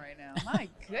got on right now. My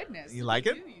goodness. You like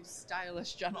it? You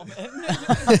stylish gentleman.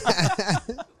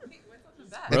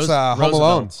 It's Home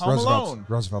Alone. Home Alone.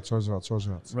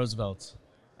 Roosevelt's.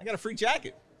 I got a free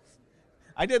jacket.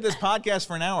 I did this podcast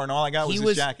for an hour, and all I got was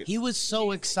this jacket. He was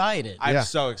so excited. I'm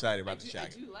so excited about this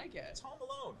jacket. I do like it. It's Home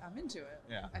Alone. I'm into it.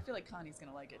 Yeah. I feel like Connie's going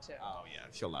to like it too. Oh, yeah.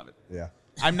 She'll love it. Yeah.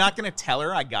 I'm not going to tell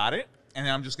her I got it, and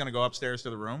then I'm just going to go upstairs to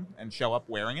the room and show up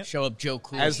wearing it. Show up Joe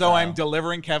Cool As though I'm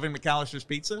delivering Kevin McAllister's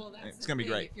pizza. Well, that's it's going to be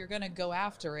great. If you're going to go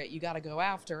after it, you got to go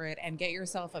after it and get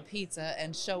yourself a pizza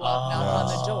and show up, knock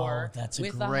on the door that's a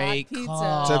with great a hot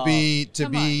call. pizza. To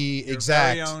be Your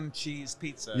exact, very own cheese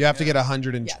pizza. you have to get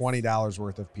 $120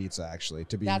 worth of pizza actually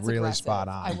to be That's really aggressive. spot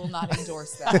on. I will not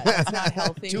endorse that. It's not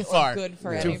healthy Too or far. good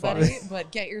for Too far. anybody,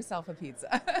 but get yourself a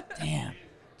pizza. Damn.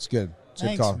 It's good. It's a good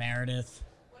Thanks, call. Meredith.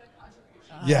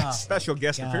 Yes. Special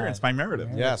guest appearance by Meredith.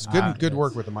 Yes. Good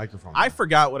work with the microphone. I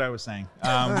forgot what I was saying.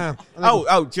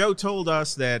 Joe told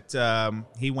us that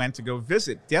he went to go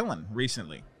visit Dylan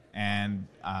recently and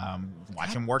watch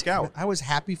him work out. I was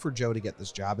happy for Joe to get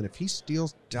this job, and if he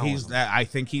steals Dylan, I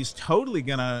think he's totally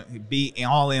gonna be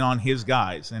all in on his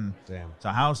guys. And Damn. so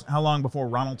how long before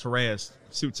Ronald Torres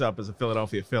suits up as a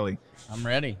Philadelphia Philly? I'm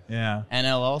ready. Yeah,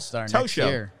 NL All-Star Toe next show.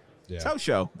 year. Yeah. Toe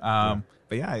show.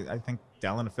 But yeah, I think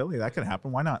Dylan to Philly, that could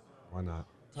happen. Why not? Why not?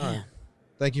 All right.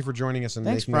 Thank you for joining us and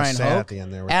Thanks, making Bryan us sad Hoch. at the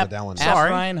end there with At, the Dylan. at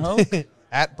Bryan Hoch.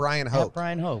 At Bryan Hoch. At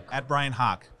Bryan Hoch. At Bryan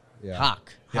Hoch. Yeah.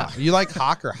 Hoch. Yeah. You like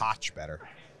Hoch or Hotch better?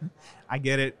 I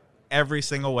get it every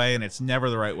single way, and it's never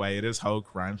the right way. It is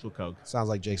Hoch, rhymes with Coke. Sounds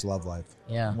like Jake's love life.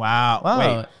 Yeah. Wow. Wow.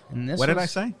 Wait, And this what did I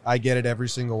was- say? I get it every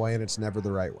single way, and it's never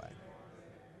the right way.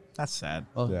 That's sad.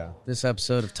 Well, Yeah. This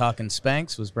episode of Talkin'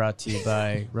 Spanks was brought to you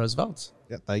by Roosevelt's.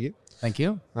 Yeah, thank you. Thank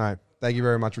you. All right. Thank you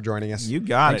very much for joining us. You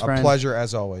got Thanks, it. A Bryan. pleasure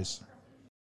as always.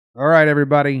 All right,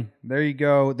 everybody. There you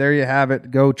go. There you have it.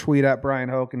 Go tweet at Bryan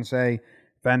Hoch and say,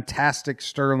 fantastic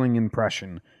Sterling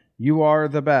impression. You are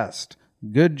the best.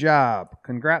 Good job.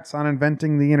 Congrats on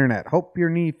inventing the internet. Hope your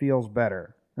knee feels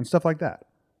better. And stuff like that.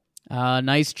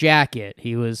 Nice jacket.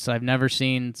 I've never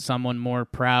seen someone more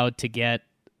proud to get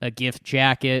a gift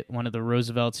jacket, one of the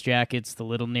Roosevelt's jackets, the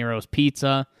Little Nero's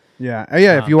Pizza. Yeah.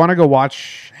 If you want to go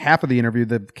watch half of the interview,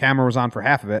 the camera was on for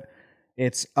half of it.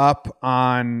 It's up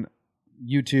on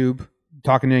YouTube,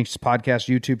 Talking Yankees podcast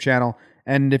YouTube channel.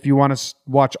 And if you want to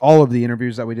watch all of the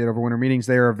interviews that we did over winter meetings,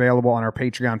 they are available on our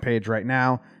Patreon page right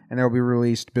now, and they'll be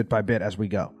released bit by bit as we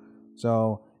go.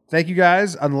 So thank you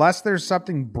guys. Unless there's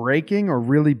something breaking or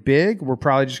really big, we're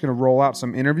probably just going to roll out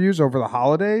some interviews over the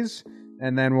holidays,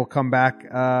 and then we'll come back,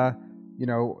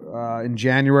 in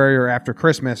January or after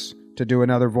Christmas to do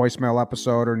another voicemail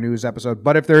episode or news episode.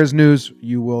 But if there is news,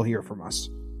 you will hear from us.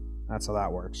 That's how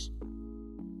that works.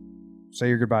 Say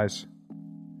your goodbyes.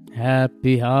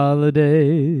 Happy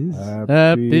holidays.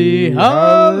 Happy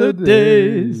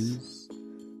holidays.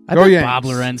 I Go think Yanks. Bob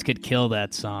Lorenz could kill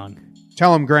that song.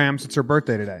 Tell him, Grams, it's her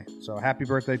birthday today. So happy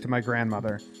birthday to my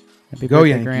grandmother. Happy Go birthday,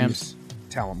 Yankees. Grams.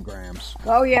 Tell him, Grams.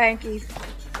 Go Yankees.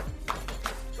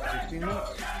 16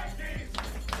 minutes.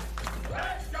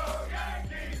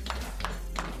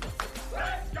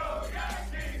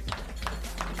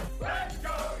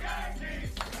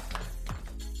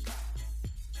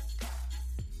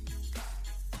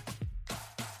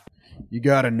 You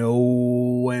gotta know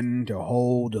when to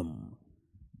hold 'em,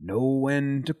 know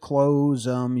when to close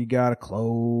 'em. You gotta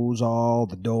close all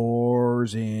the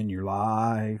doors in your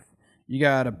life. You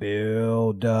gotta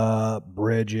build up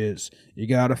bridges. You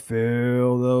gotta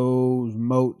fill those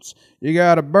moats. You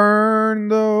gotta burn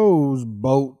those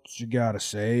boats. You gotta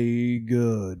say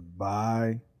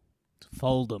goodbye.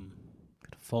 Fold them.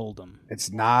 Fold them. It's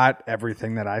not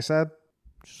everything that I said.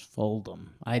 Just fold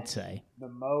them, I'd say. The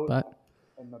moat But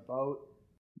and the boat.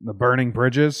 The burning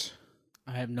bridges.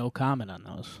 I have no comment on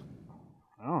those.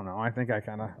 I don't know. I think I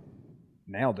kind of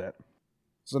nailed it.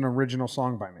 It's an original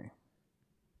song by me.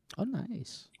 Oh,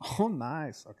 nice. Oh,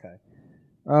 nice. Okay.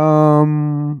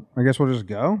 I guess we'll just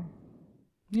go.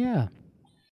 Yeah.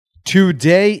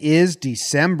 Today is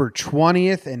December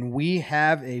 20th, and we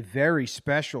have a very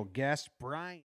special guest, Bryan.